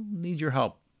still need your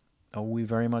help. Oh, we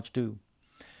very much do.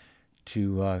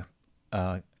 To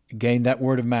gain that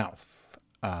word of mouth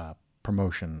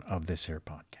promotion of this here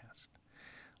podcast.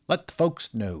 Let the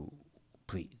folks know,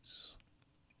 please.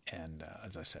 And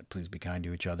as I said, please be kind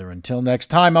to each other. Until next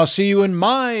time, I'll see you in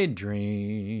my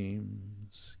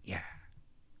dreams. Yeah.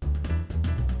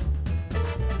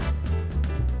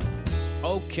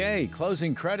 Okay,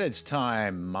 closing credits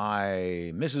time.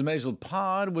 My Mrs. Maisel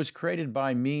pod was created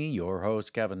by me, your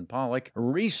host, Kevin Pollak,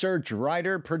 research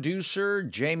writer, producer,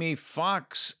 Jamie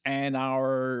Fox, and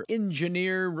our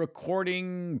engineer,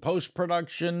 recording,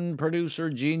 post-production, producer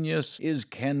genius is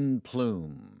Ken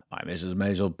Plume. My Mrs.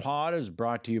 Maisel pod is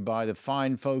brought to you by the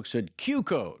fine folks at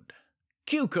Q-Code.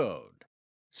 Q-Code.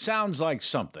 Sounds like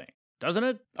something, doesn't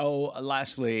it? Oh,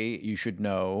 lastly, you should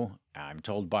know, I'm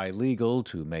told by legal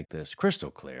to make this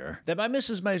crystal clear, that my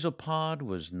Mrs. Maisel pod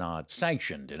was not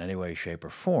sanctioned in any way, shape, or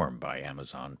form by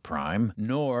Amazon Prime,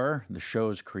 nor the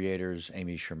show's creators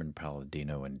Amy Sherman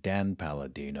Palladino and Dan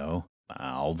Palladino,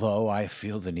 although I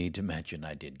feel the need to mention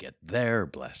I did get their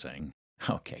blessing.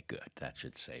 Okay, good. That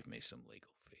should save me some legal fees.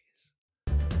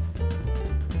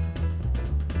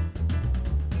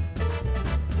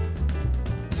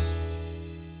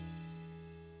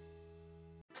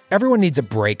 Everyone needs a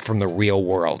break from the real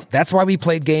world. That's why we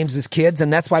played games as kids,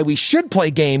 and that's why we should play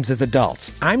games as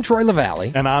adults. I'm Troy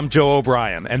LaValle. And I'm Joe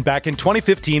O'Brien. And back in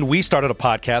 2015, we started a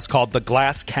podcast called The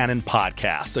Glass Cannon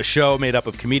Podcast, a show made up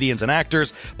of comedians and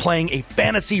actors playing a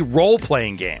fantasy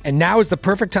role-playing game. And now is the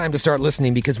perfect time to start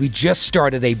listening because we just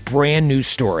started a brand new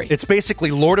story. It's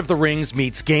basically Lord of the Rings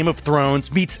meets Game of Thrones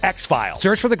meets X-Files.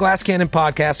 Search for The Glass Cannon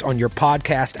Podcast on your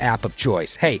podcast app of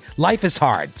choice. Hey, life is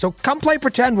hard, so come play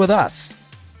pretend with us.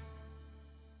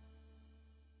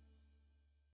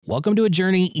 Welcome to a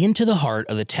journey into the heart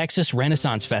of the Texas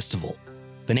Renaissance Festival,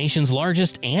 the nation's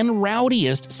largest and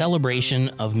rowdiest celebration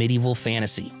of medieval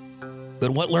fantasy.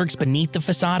 But what lurks beneath the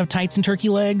facade of tights and turkey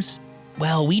legs?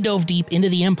 Well, we dove deep into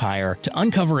the Empire to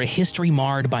uncover a history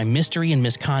marred by mystery and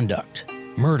misconduct,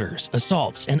 murders,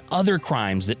 assaults, and other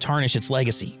crimes that tarnish its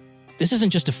legacy. This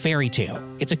isn't just a fairy tale,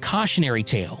 it's a cautionary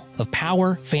tale of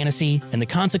power, fantasy, and the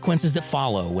consequences that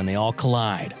follow when they all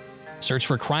collide. Search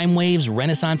for Crime Waves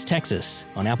Renaissance Texas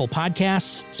on Apple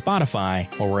Podcasts, Spotify,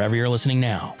 or wherever you're listening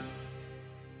now.